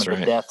one of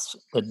the deaths,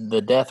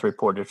 the death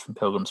reported from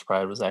Pilgrim's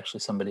Pride was actually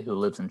somebody who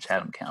lives in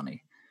Chatham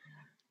County.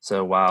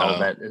 So while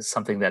that is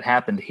something that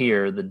happened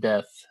here, the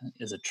death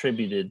is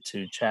attributed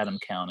to Chatham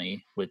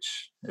County,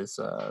 which is,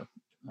 I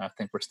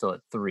think we're still at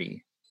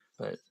 3.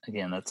 But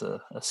again, that's a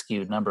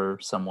skewed number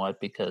somewhat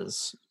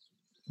because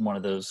one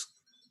of those,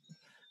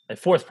 a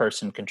fourth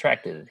person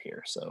contracted it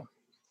here. So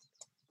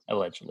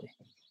allegedly,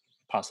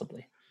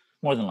 possibly,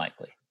 more than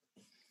likely.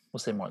 We'll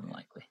say more than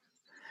likely.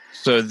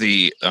 So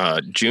the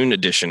June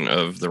edition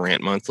of the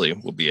Rant Monthly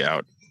will be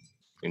out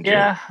in June.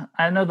 Yeah,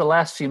 I know the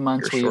last few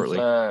months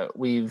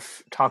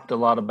we've talked a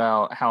lot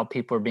about how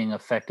people are being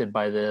affected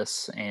by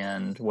this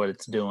and what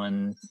it's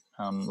doing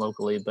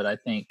locally. But I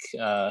think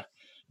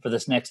for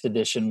this next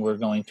edition, we're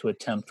going to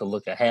attempt to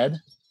look ahead,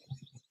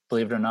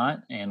 believe it or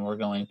not, and we're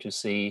going to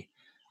see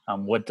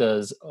what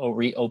does a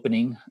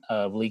reopening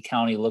of Lee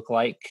County look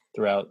like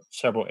throughout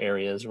several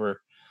areas. We're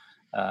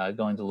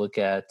going to look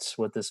at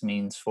what this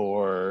means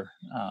for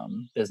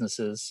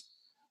businesses,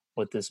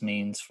 what this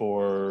means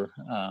for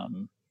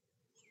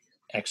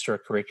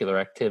extracurricular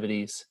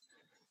activities,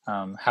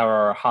 how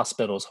are our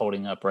hospitals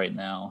holding up right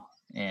now,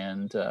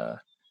 and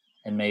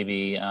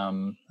maybe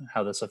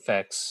how this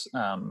affects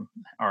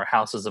our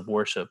houses of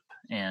worship,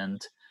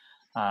 and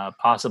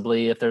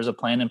possibly if there's a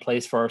plan in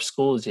place for our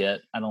schools yet.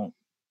 I don't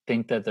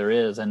think that there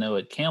is. I know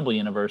at Campbell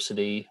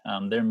University,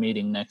 they're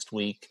meeting next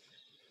week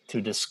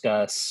to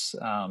discuss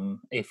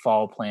a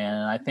fall plan.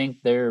 And I think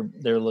they're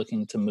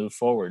looking to move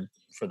forward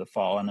for the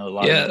fall. I know a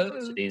lot of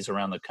universities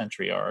around the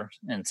country are,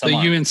 and some the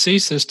are.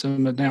 UNC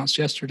system announced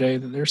yesterday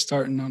that they're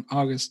starting on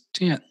August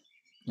 10th.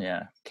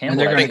 Yeah,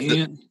 Campbell,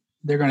 and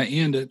they're going to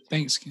end at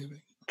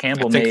Thanksgiving.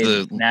 Campbell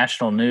made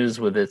national news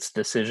with its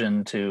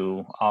decision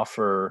to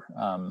offer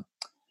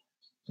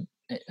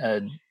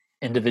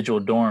individual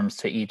dorms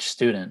to each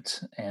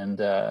student,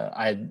 and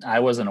I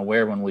wasn't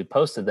aware when we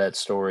posted that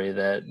story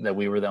that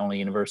we were the only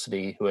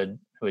university who had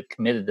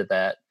committed to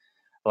that.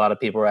 A lot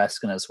of people were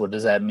asking us, well,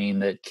 does that mean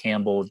that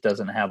Campbell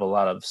doesn't have a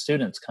lot of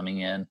students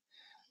coming in?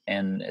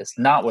 And it's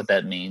not what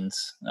that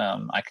means.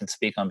 I can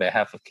speak on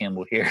behalf of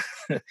Campbell here.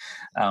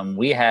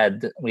 We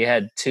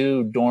had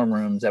 2 dorm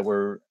rooms that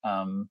were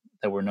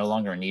no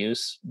longer in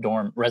use,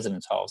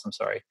 residence halls, I'm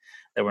sorry,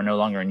 that were no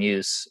longer in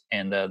use,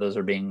 and those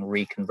are being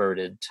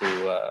reconverted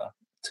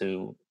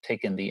to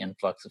take in the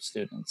influx of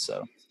students.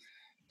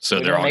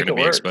 So they're all going to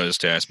be exposed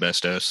to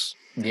asbestos.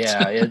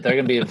 Yeah,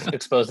 they're going to be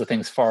exposed to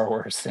things far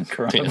worse than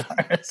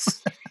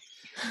coronavirus.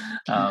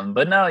 Yeah.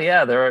 But no,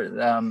 yeah,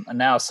 there are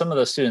now some of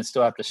those students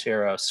still have to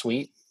share a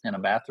suite and a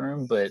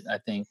bathroom, but I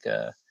think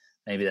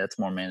maybe that's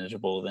more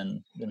manageable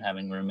than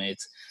having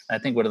roommates. And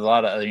I think what a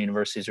lot of other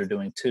universities are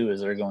doing too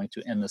is they're going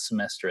to end the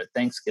semester at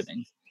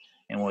Thanksgiving,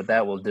 and what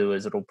that will do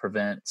is it'll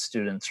prevent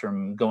students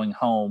from going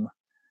home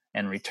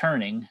and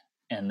returning,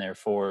 and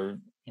therefore,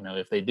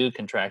 if they do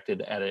contract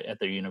it at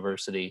their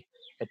university,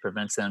 it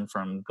prevents them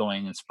from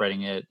going and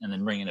spreading it and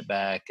then bringing it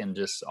back, and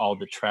just all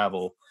the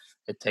travel.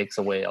 It takes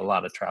away a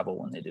lot of travel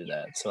when they do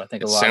that. So I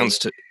think sounds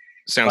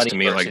to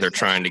me like they're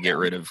trying to get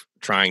rid of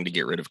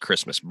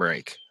Christmas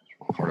break,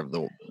 part of the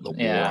war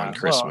on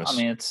Christmas. Well, I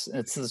mean,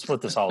 it's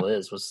what this all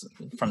is. Was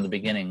from the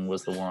beginning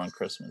was the war on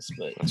Christmas.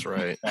 But that's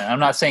right. I'm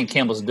not saying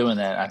Campbell's doing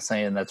that. I'm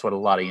saying that's what a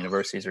lot of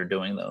universities are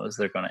doing, though, is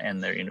they're going to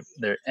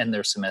end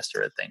their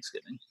semester at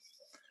Thanksgiving.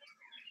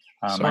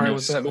 Sorry,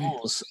 what's that mean?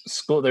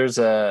 School. There's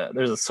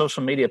a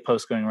social media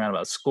post going around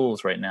about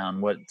schools right now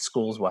and what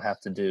schools will have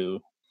to do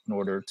in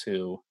order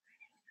to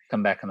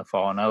come back in the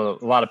fall. And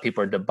a lot of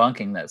people are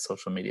debunking that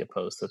social media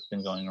post that's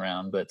been going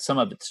around, but some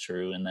of it's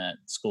true in that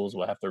schools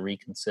will have to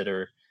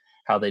reconsider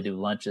how they do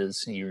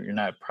lunches. You're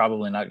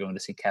probably not going to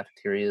see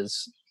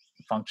cafeterias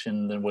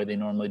function the way they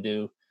normally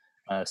do.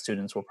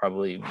 Students will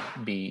probably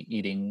be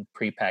eating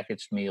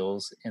prepackaged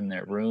meals in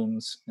their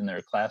rooms, in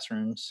their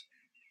classrooms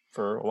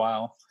for a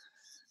while,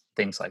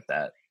 things like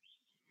that.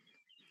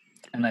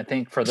 And I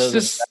think for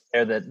those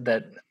out there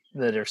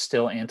that are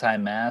still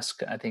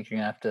anti-mask, I think you're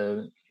going to have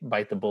to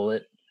bite the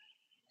bullet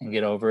and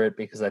get over it,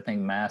 because I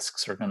think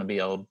masks are going to be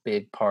a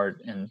big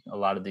part in a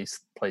lot of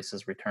these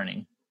places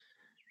returning.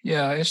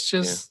 Yeah, it's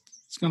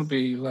going to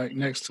be like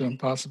next to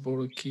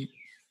impossible to keep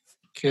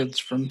kids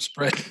from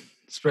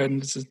spreading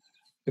this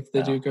if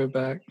they do go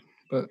back.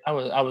 But I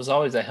was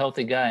always a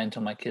healthy guy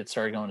until my kids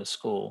started going to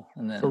school,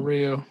 and then for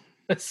real,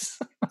 I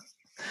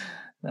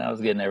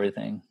was getting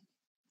everything.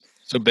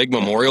 So big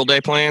Memorial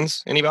Day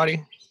plans?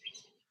 Anybody?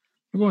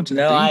 We're going to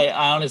No, I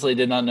honestly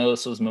did not know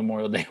this was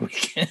Memorial Day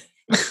weekend.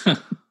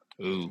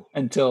 Ooh.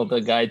 Until the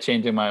guy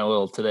changing my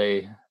oil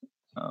today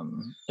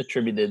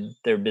attributed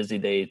their busy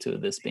day to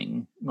this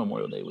being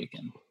Memorial Day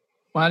weekend.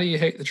 Why do you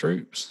hate the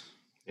troops?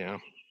 Yeah.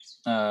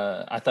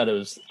 I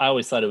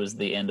always thought it was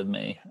the end of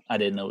May. I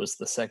didn't know it was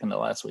the second to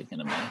last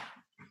weekend of May.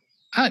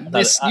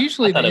 It's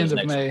usually the end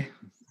of May.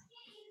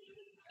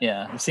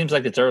 Yeah, it seems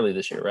like it's early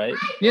this year, right?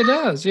 Yeah, it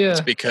does. Yeah.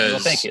 It's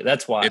because thank you.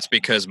 That's why. It's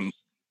because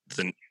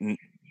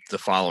the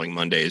following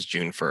Monday is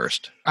June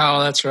 1st.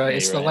 Oh, that's right.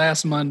 It's the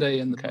last Monday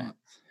in the month.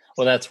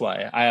 Well, that's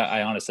why.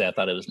 I honestly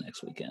thought it was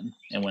next weekend,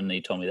 and when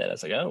they told me that, I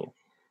was like, oh.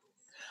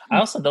 I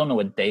also don't know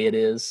what day it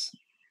is.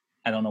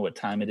 I don't know what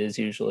time it is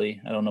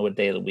usually. I don't know what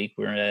day of the week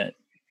we're at.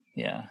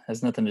 Yeah,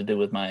 has nothing to do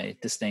with my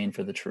disdain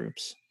for the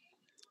troops.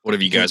 What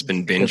have you guys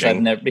been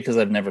binging? Because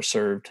I've never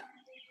served.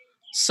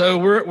 So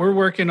we're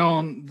working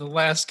on The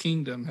Last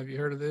Kingdom. Have you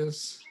heard of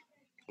this?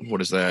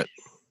 What is that?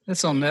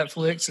 It's on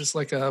Netflix. It's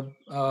like a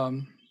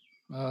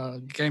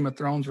Game of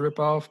Thrones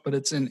ripoff, but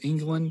it's in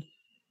England.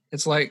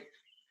 It's like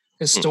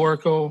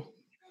historical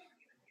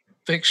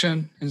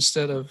fiction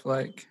instead of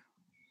like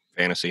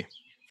fantasy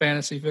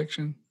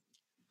fiction.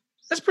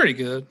 That's pretty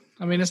good.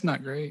 I mean, it's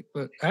not great,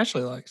 but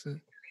Ashley likes it.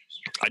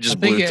 I just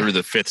blew through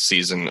the 5th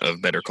season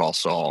of Better Call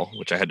Saul,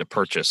 which I had to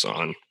purchase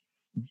on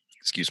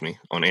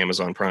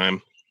Amazon Prime.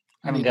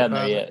 I haven't gotten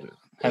there yet.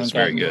 It's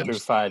very good. Through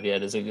 5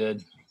 yet. Is it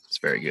good? It's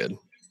very good.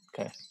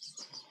 Okay.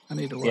 I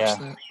need to watch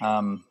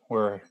that.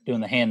 We're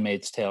doing The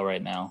Handmaid's Tale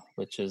right now,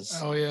 which is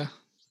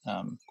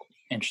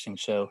interesting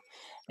show.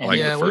 And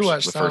we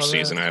watched the first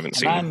season. I haven't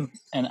seen it.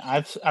 And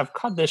I've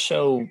caught this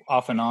show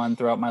off and on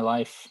throughout my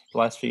life, the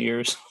last few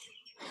years.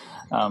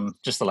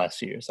 Just the last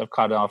few years, I've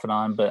caught it off and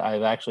on. But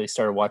I've actually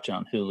started watching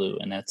on Hulu,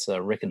 and that's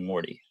Rick and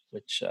Morty,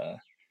 which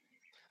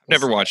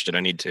never watched it.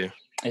 I need to.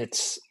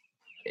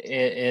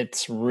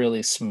 It's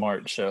really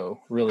smart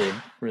show, really,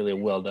 really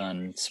well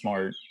done,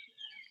 smart,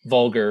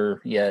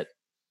 vulgar yet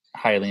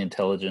highly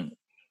intelligent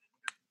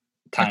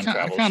time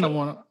travel.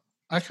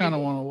 I kind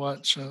of want to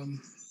watch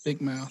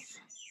Big Mouth.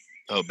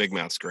 Oh, Big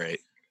Mouth's great.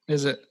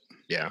 Is it?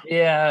 Yeah.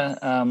 Yeah.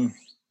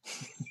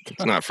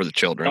 It's not for the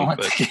children. Don't let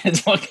but the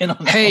kids walk in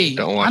on that. Hey,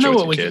 don't watch it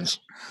with your kids.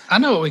 I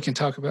know what we can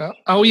talk about.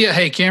 Oh yeah,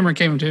 hey, Cameron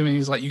came to me and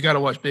he's like, "You got to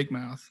watch Big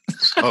Mouth."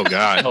 Oh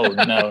God. Oh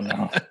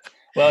no.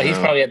 Well, he's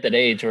probably at that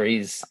age where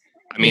he's.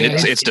 I mean,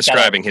 it's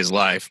describing his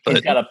life, but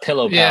he's got a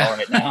pillow pal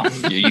right now.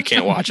 you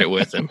can't watch it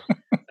with him.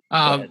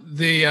 Damn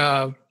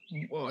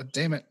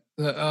it,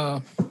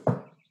 the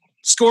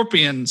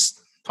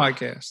Scorpions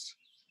podcast.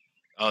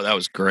 Oh, that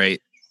was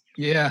great.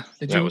 Yeah,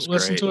 did you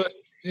listen to it?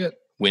 Yeah.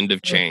 Wind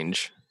of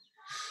Change,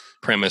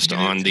 premised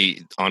on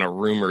a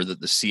rumor that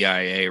the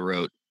CIA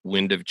wrote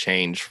 "Wind of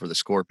Change" for the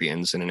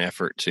Scorpions in an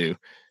effort to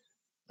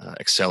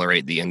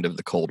accelerate the end of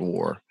the Cold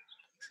War.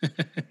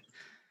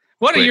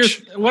 What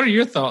are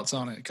your thoughts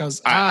on it?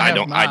 Because I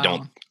don't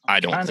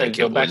think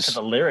go it back was to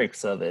the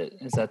lyrics of it.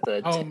 Is that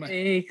the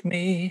 "Take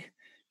me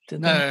to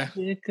the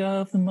thick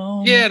of the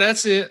moment"? Yeah,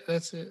 that's it.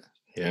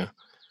 Yeah,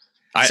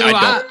 I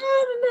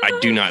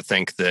do not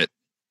think that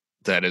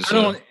is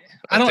a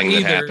thing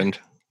that happened.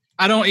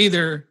 I don't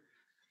either.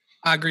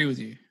 I agree with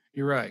you.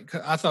 You're right.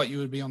 I thought you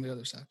would be on the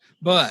other side,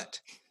 but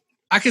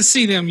I could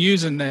see them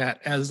using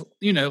that as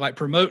like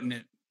promoting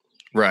it.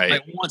 Right.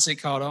 Like once it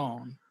caught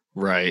on.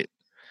 Right.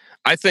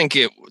 I think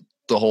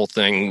the whole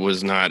thing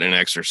was not an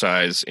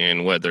exercise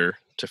in whether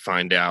to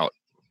find out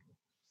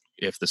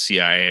if the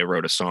CIA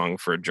wrote a song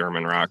for a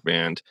German rock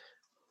band,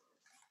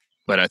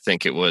 but I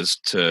think it was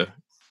to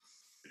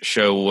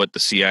show what the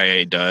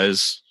CIA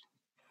does.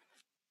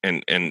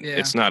 And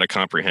it's not a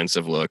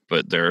comprehensive look,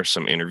 but there are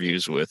some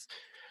interviews with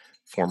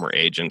former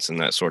agents and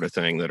that sort of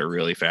thing that are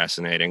really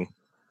fascinating.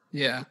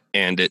 Yeah.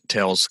 And it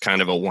tells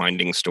kind of a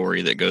winding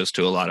story that goes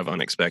to a lot of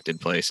unexpected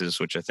places,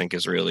 which I think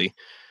is really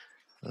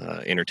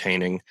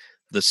entertaining.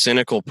 The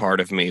cynical part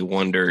of me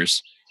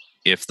wonders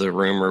if the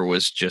rumor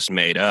was just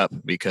made up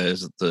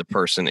because the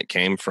person it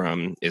came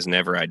from is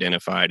never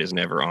identified, is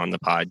never on the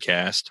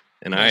podcast.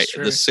 And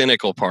the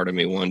cynical part of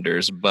me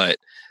wonders, but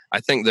I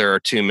think there are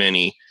too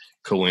many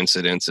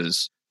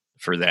coincidences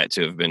for that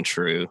to have been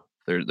true.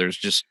 There's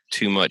just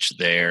too much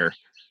there.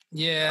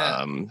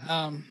 Yeah.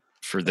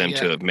 For them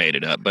to have made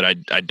it up, but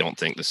I don't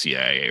think the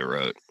CIA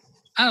wrote.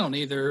 I don't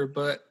either,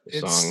 but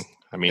song.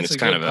 I mean, it's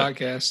kind of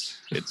podcast.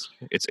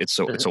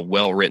 It's a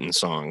well written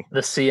song.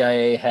 The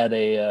CIA had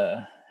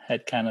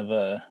kind of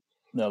the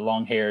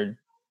long-haired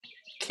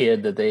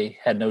kid that they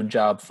had no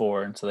job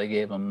for, and so they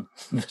gave him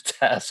the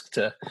task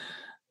to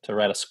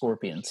write a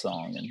Scorpion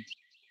song. And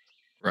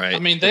right, I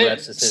mean,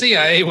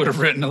 CIA would have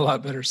written a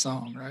lot better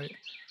song, right?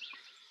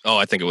 Oh,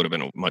 I think it would have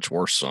been a much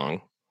worse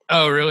song.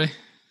 Oh, really?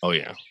 Oh,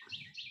 yeah. It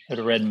would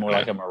have read more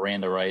like a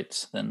Miranda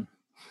Rights than.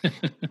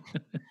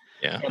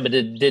 Yeah. But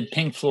did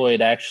Pink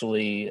Floyd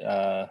actually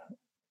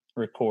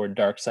record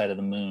 "Dark Side of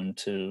the Moon"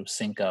 to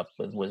sync up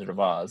with Wizard of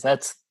Oz?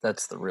 That's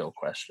the real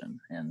question,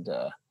 and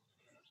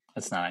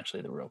that's not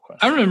actually the real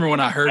question. I remember when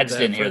I heard. I just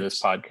didn't hear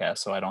this podcast,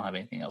 so I don't have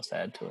anything else to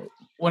add to it.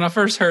 When I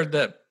first heard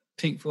that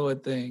Pink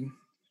Floyd thing,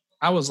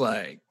 I was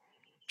like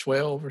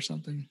 12 or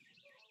something.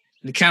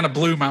 It kind of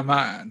blew my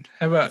mind.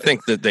 I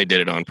think that they did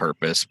it on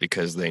purpose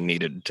because they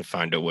needed to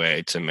find a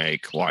way to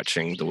make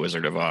watching The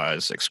Wizard of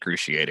Oz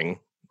excruciating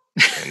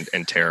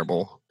and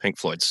terrible. Pink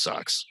Floyd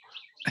sucks.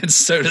 And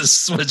so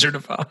does Wizard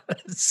of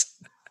Oz.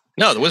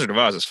 No, The Wizard of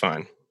Oz is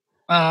fine.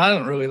 I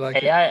don't really like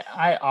it.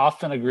 I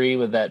often agree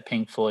with that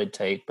Pink Floyd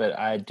take, but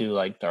I do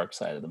like Dark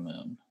Side of the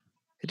Moon.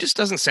 It just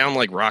doesn't sound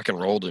like rock and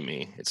roll to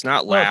me. It's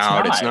not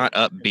loud. It's not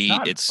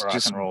upbeat. It's rock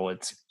just and roll.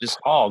 It's just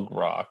prog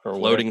rock or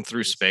floating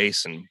through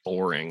space and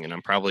boring. And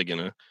I'm probably going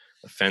to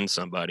offend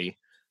somebody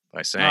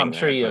by saying I'm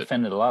sure you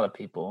offended a lot of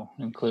people,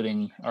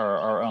 including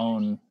our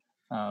own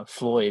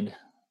Floyd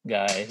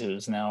guy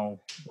who's now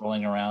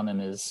rolling around in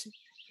his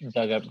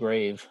dug up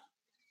grave.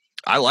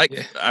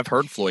 I've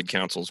heard Floyd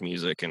Council's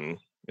music, and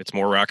it's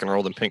more rock and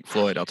roll than Pink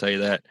Floyd. I'll tell you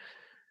that.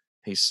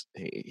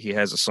 He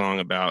has a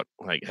song about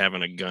like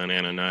having a gun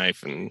and a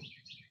knife and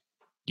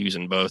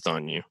using both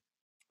on you.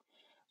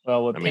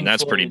 Well,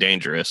 that's pretty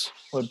dangerous.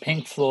 What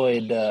Pink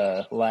Floyd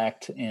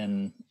lacked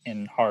in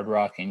hard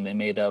rocking, they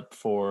made up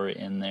for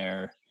in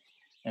their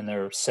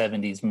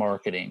 70s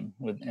marketing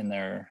in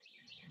their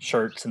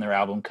shirts and their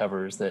album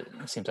covers that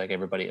it seems like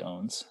everybody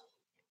owns.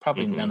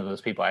 Probably none of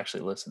those people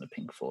actually listen to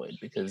Pink Floyd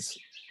because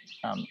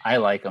I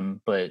like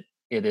them, but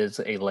it is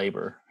a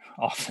labor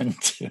often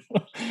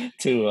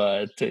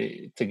to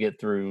get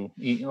through.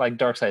 Like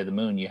Dark Side of the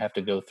Moon, you have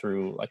to go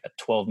through like a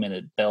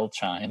 12-minute bell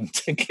chime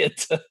to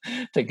get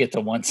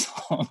to one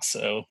song.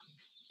 So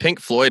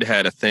Pink Floyd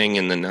had a thing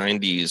in the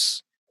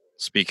 90s,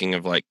 speaking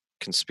of like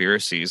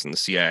conspiracies and the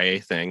CIA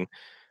thing,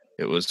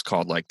 it was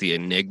called like the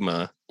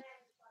Enigma,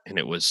 and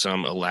it was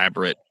some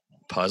elaborate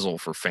puzzle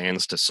for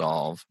fans to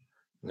solve.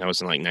 And that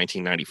was in like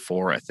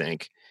 1994, I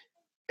think,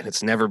 and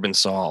it's never been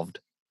solved.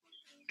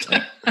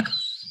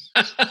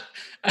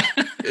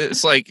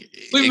 It's like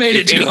we made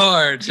it too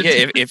hard.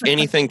 Yeah, if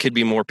anything could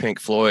be more Pink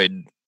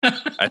Floyd,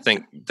 I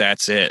think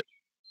that's it.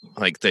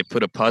 Like they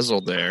put a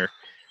puzzle there,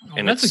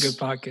 and that's a good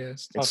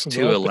podcast. It's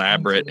too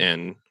elaborate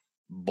and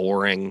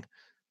boring.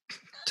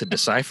 to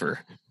decipher.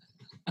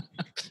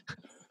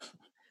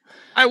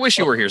 I Wish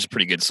You Were Here is a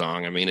pretty good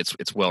song. I mean,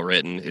 it's well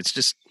written. It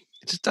just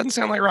doesn't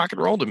sound like rock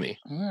and roll to me.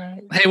 All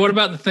right. Hey, what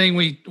about the thing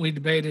we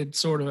debated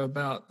sort of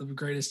about the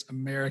greatest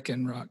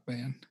American rock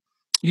band?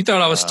 You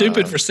thought I was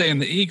stupid for saying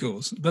the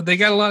Eagles, but they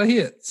got a lot of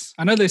hits.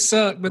 I know they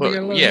suck, but they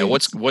got a lot of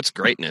hits. What's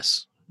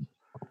greatness?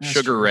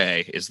 Sugar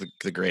Ray is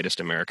the greatest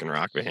American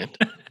rock band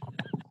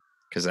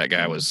because that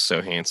guy was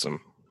so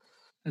handsome.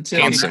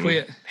 Until he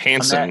quit.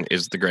 Hanson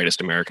is the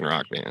greatest American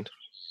rock band.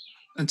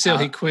 Until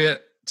he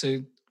quit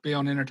to be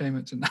on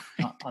Entertainment Tonight.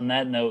 On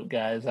that note,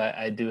 guys,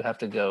 I do have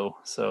to go.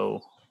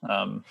 So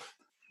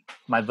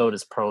my vote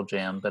is Pearl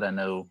Jam, but I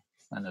know.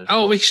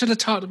 Oh, we should have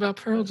talked about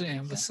Pearl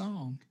Jam, the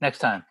song. Next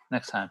time.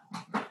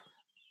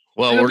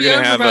 Well, we're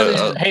gonna have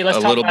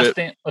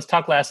let's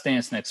talk Last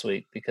Dance next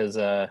week because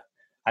I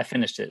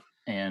finished it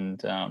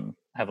and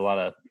have a lot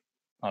of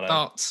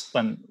thoughts.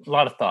 A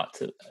lot of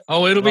thoughts.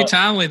 Oh, it'll be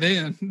timely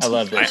then. I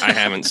loved it. I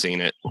haven't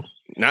seen it.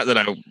 Not that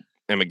I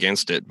am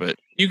against it, but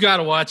you got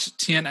to watch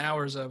 10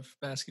 hours of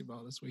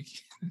basketball this week.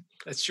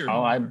 That's sure.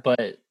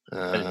 But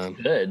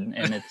it's good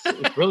and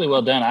it's really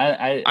well done.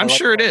 I'm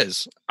sure it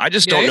is. I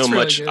just don't know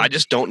much. Really I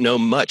just don't know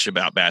much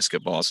about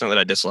basketball. It's not that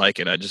I dislike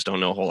it. I just don't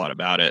know a whole lot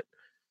about it.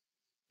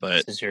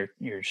 But this is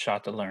your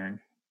shot to learn.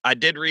 I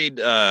did read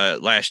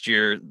last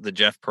year the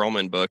Jeff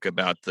Pearlman book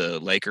about the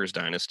Lakers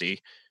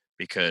dynasty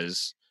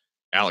because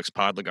Alex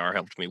Podlegar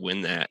helped me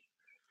win that.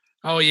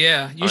 Oh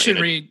yeah, you should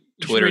read.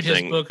 You should read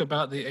his book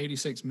about the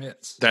 '86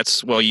 Mets.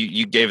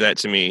 You gave that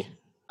to me.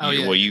 Oh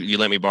yeah. Well, you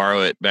let me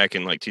borrow it back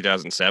in like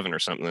 2007 or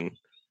something,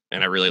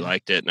 and I really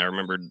liked it. And I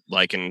remembered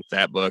liking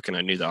that book, and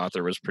I knew the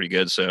author was pretty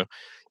good. So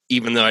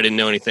even though I didn't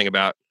know anything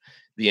about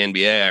the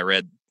NBA, I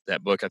read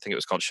that book. I think it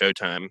was called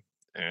Showtime,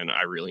 and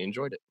I really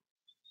enjoyed it.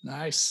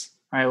 Nice.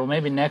 All right. Well,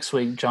 maybe next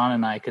week John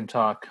and I can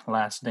talk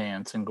Last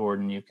Dance, and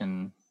Gordon, you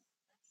can.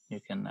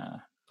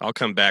 I'll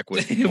come back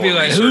with more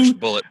research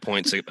bullet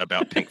points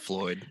about Pink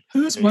Floyd.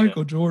 Who's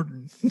Michael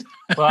Jordan?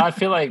 Well, I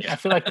feel like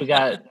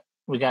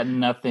we got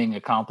nothing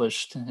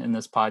accomplished in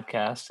this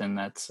podcast, and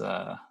that's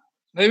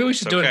maybe we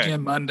should do it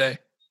again Monday.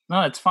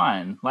 No, it's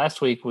fine.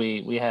 Last week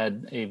we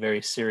had a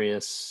very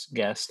serious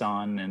guest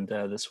on, and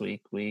this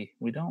week we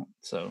don't.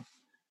 So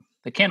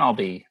they can't all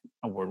be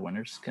award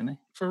winners, can they?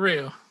 For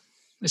real.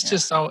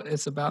 It's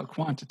it's about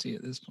quantity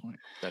at this point.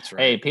 That's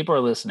right. Hey, people are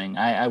listening.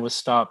 I was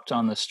stopped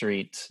on the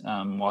street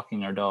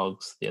walking our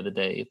dogs the other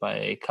day by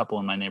a couple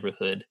in my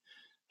neighborhood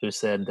who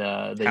said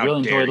they really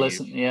enjoyed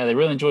listening. Yeah, they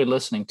really enjoyed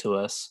listening to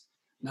us.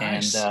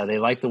 Nice. And they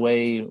like the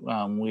way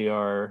we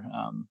are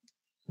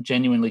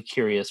genuinely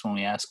curious when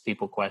we ask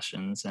people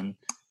questions, and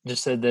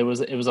just said it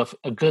was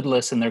a good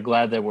listen. They're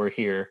glad that we're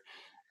here.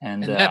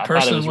 And that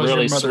person was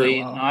really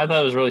sweet. I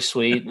thought it was really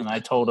sweet, and I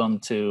told them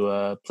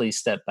to please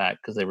step back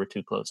because they were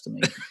too close to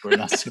me. We're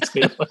not 6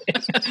 feet away.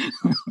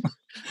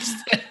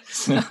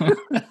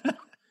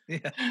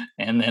 Yeah.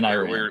 And then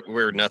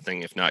we're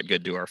nothing if not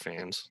good to our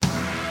fans.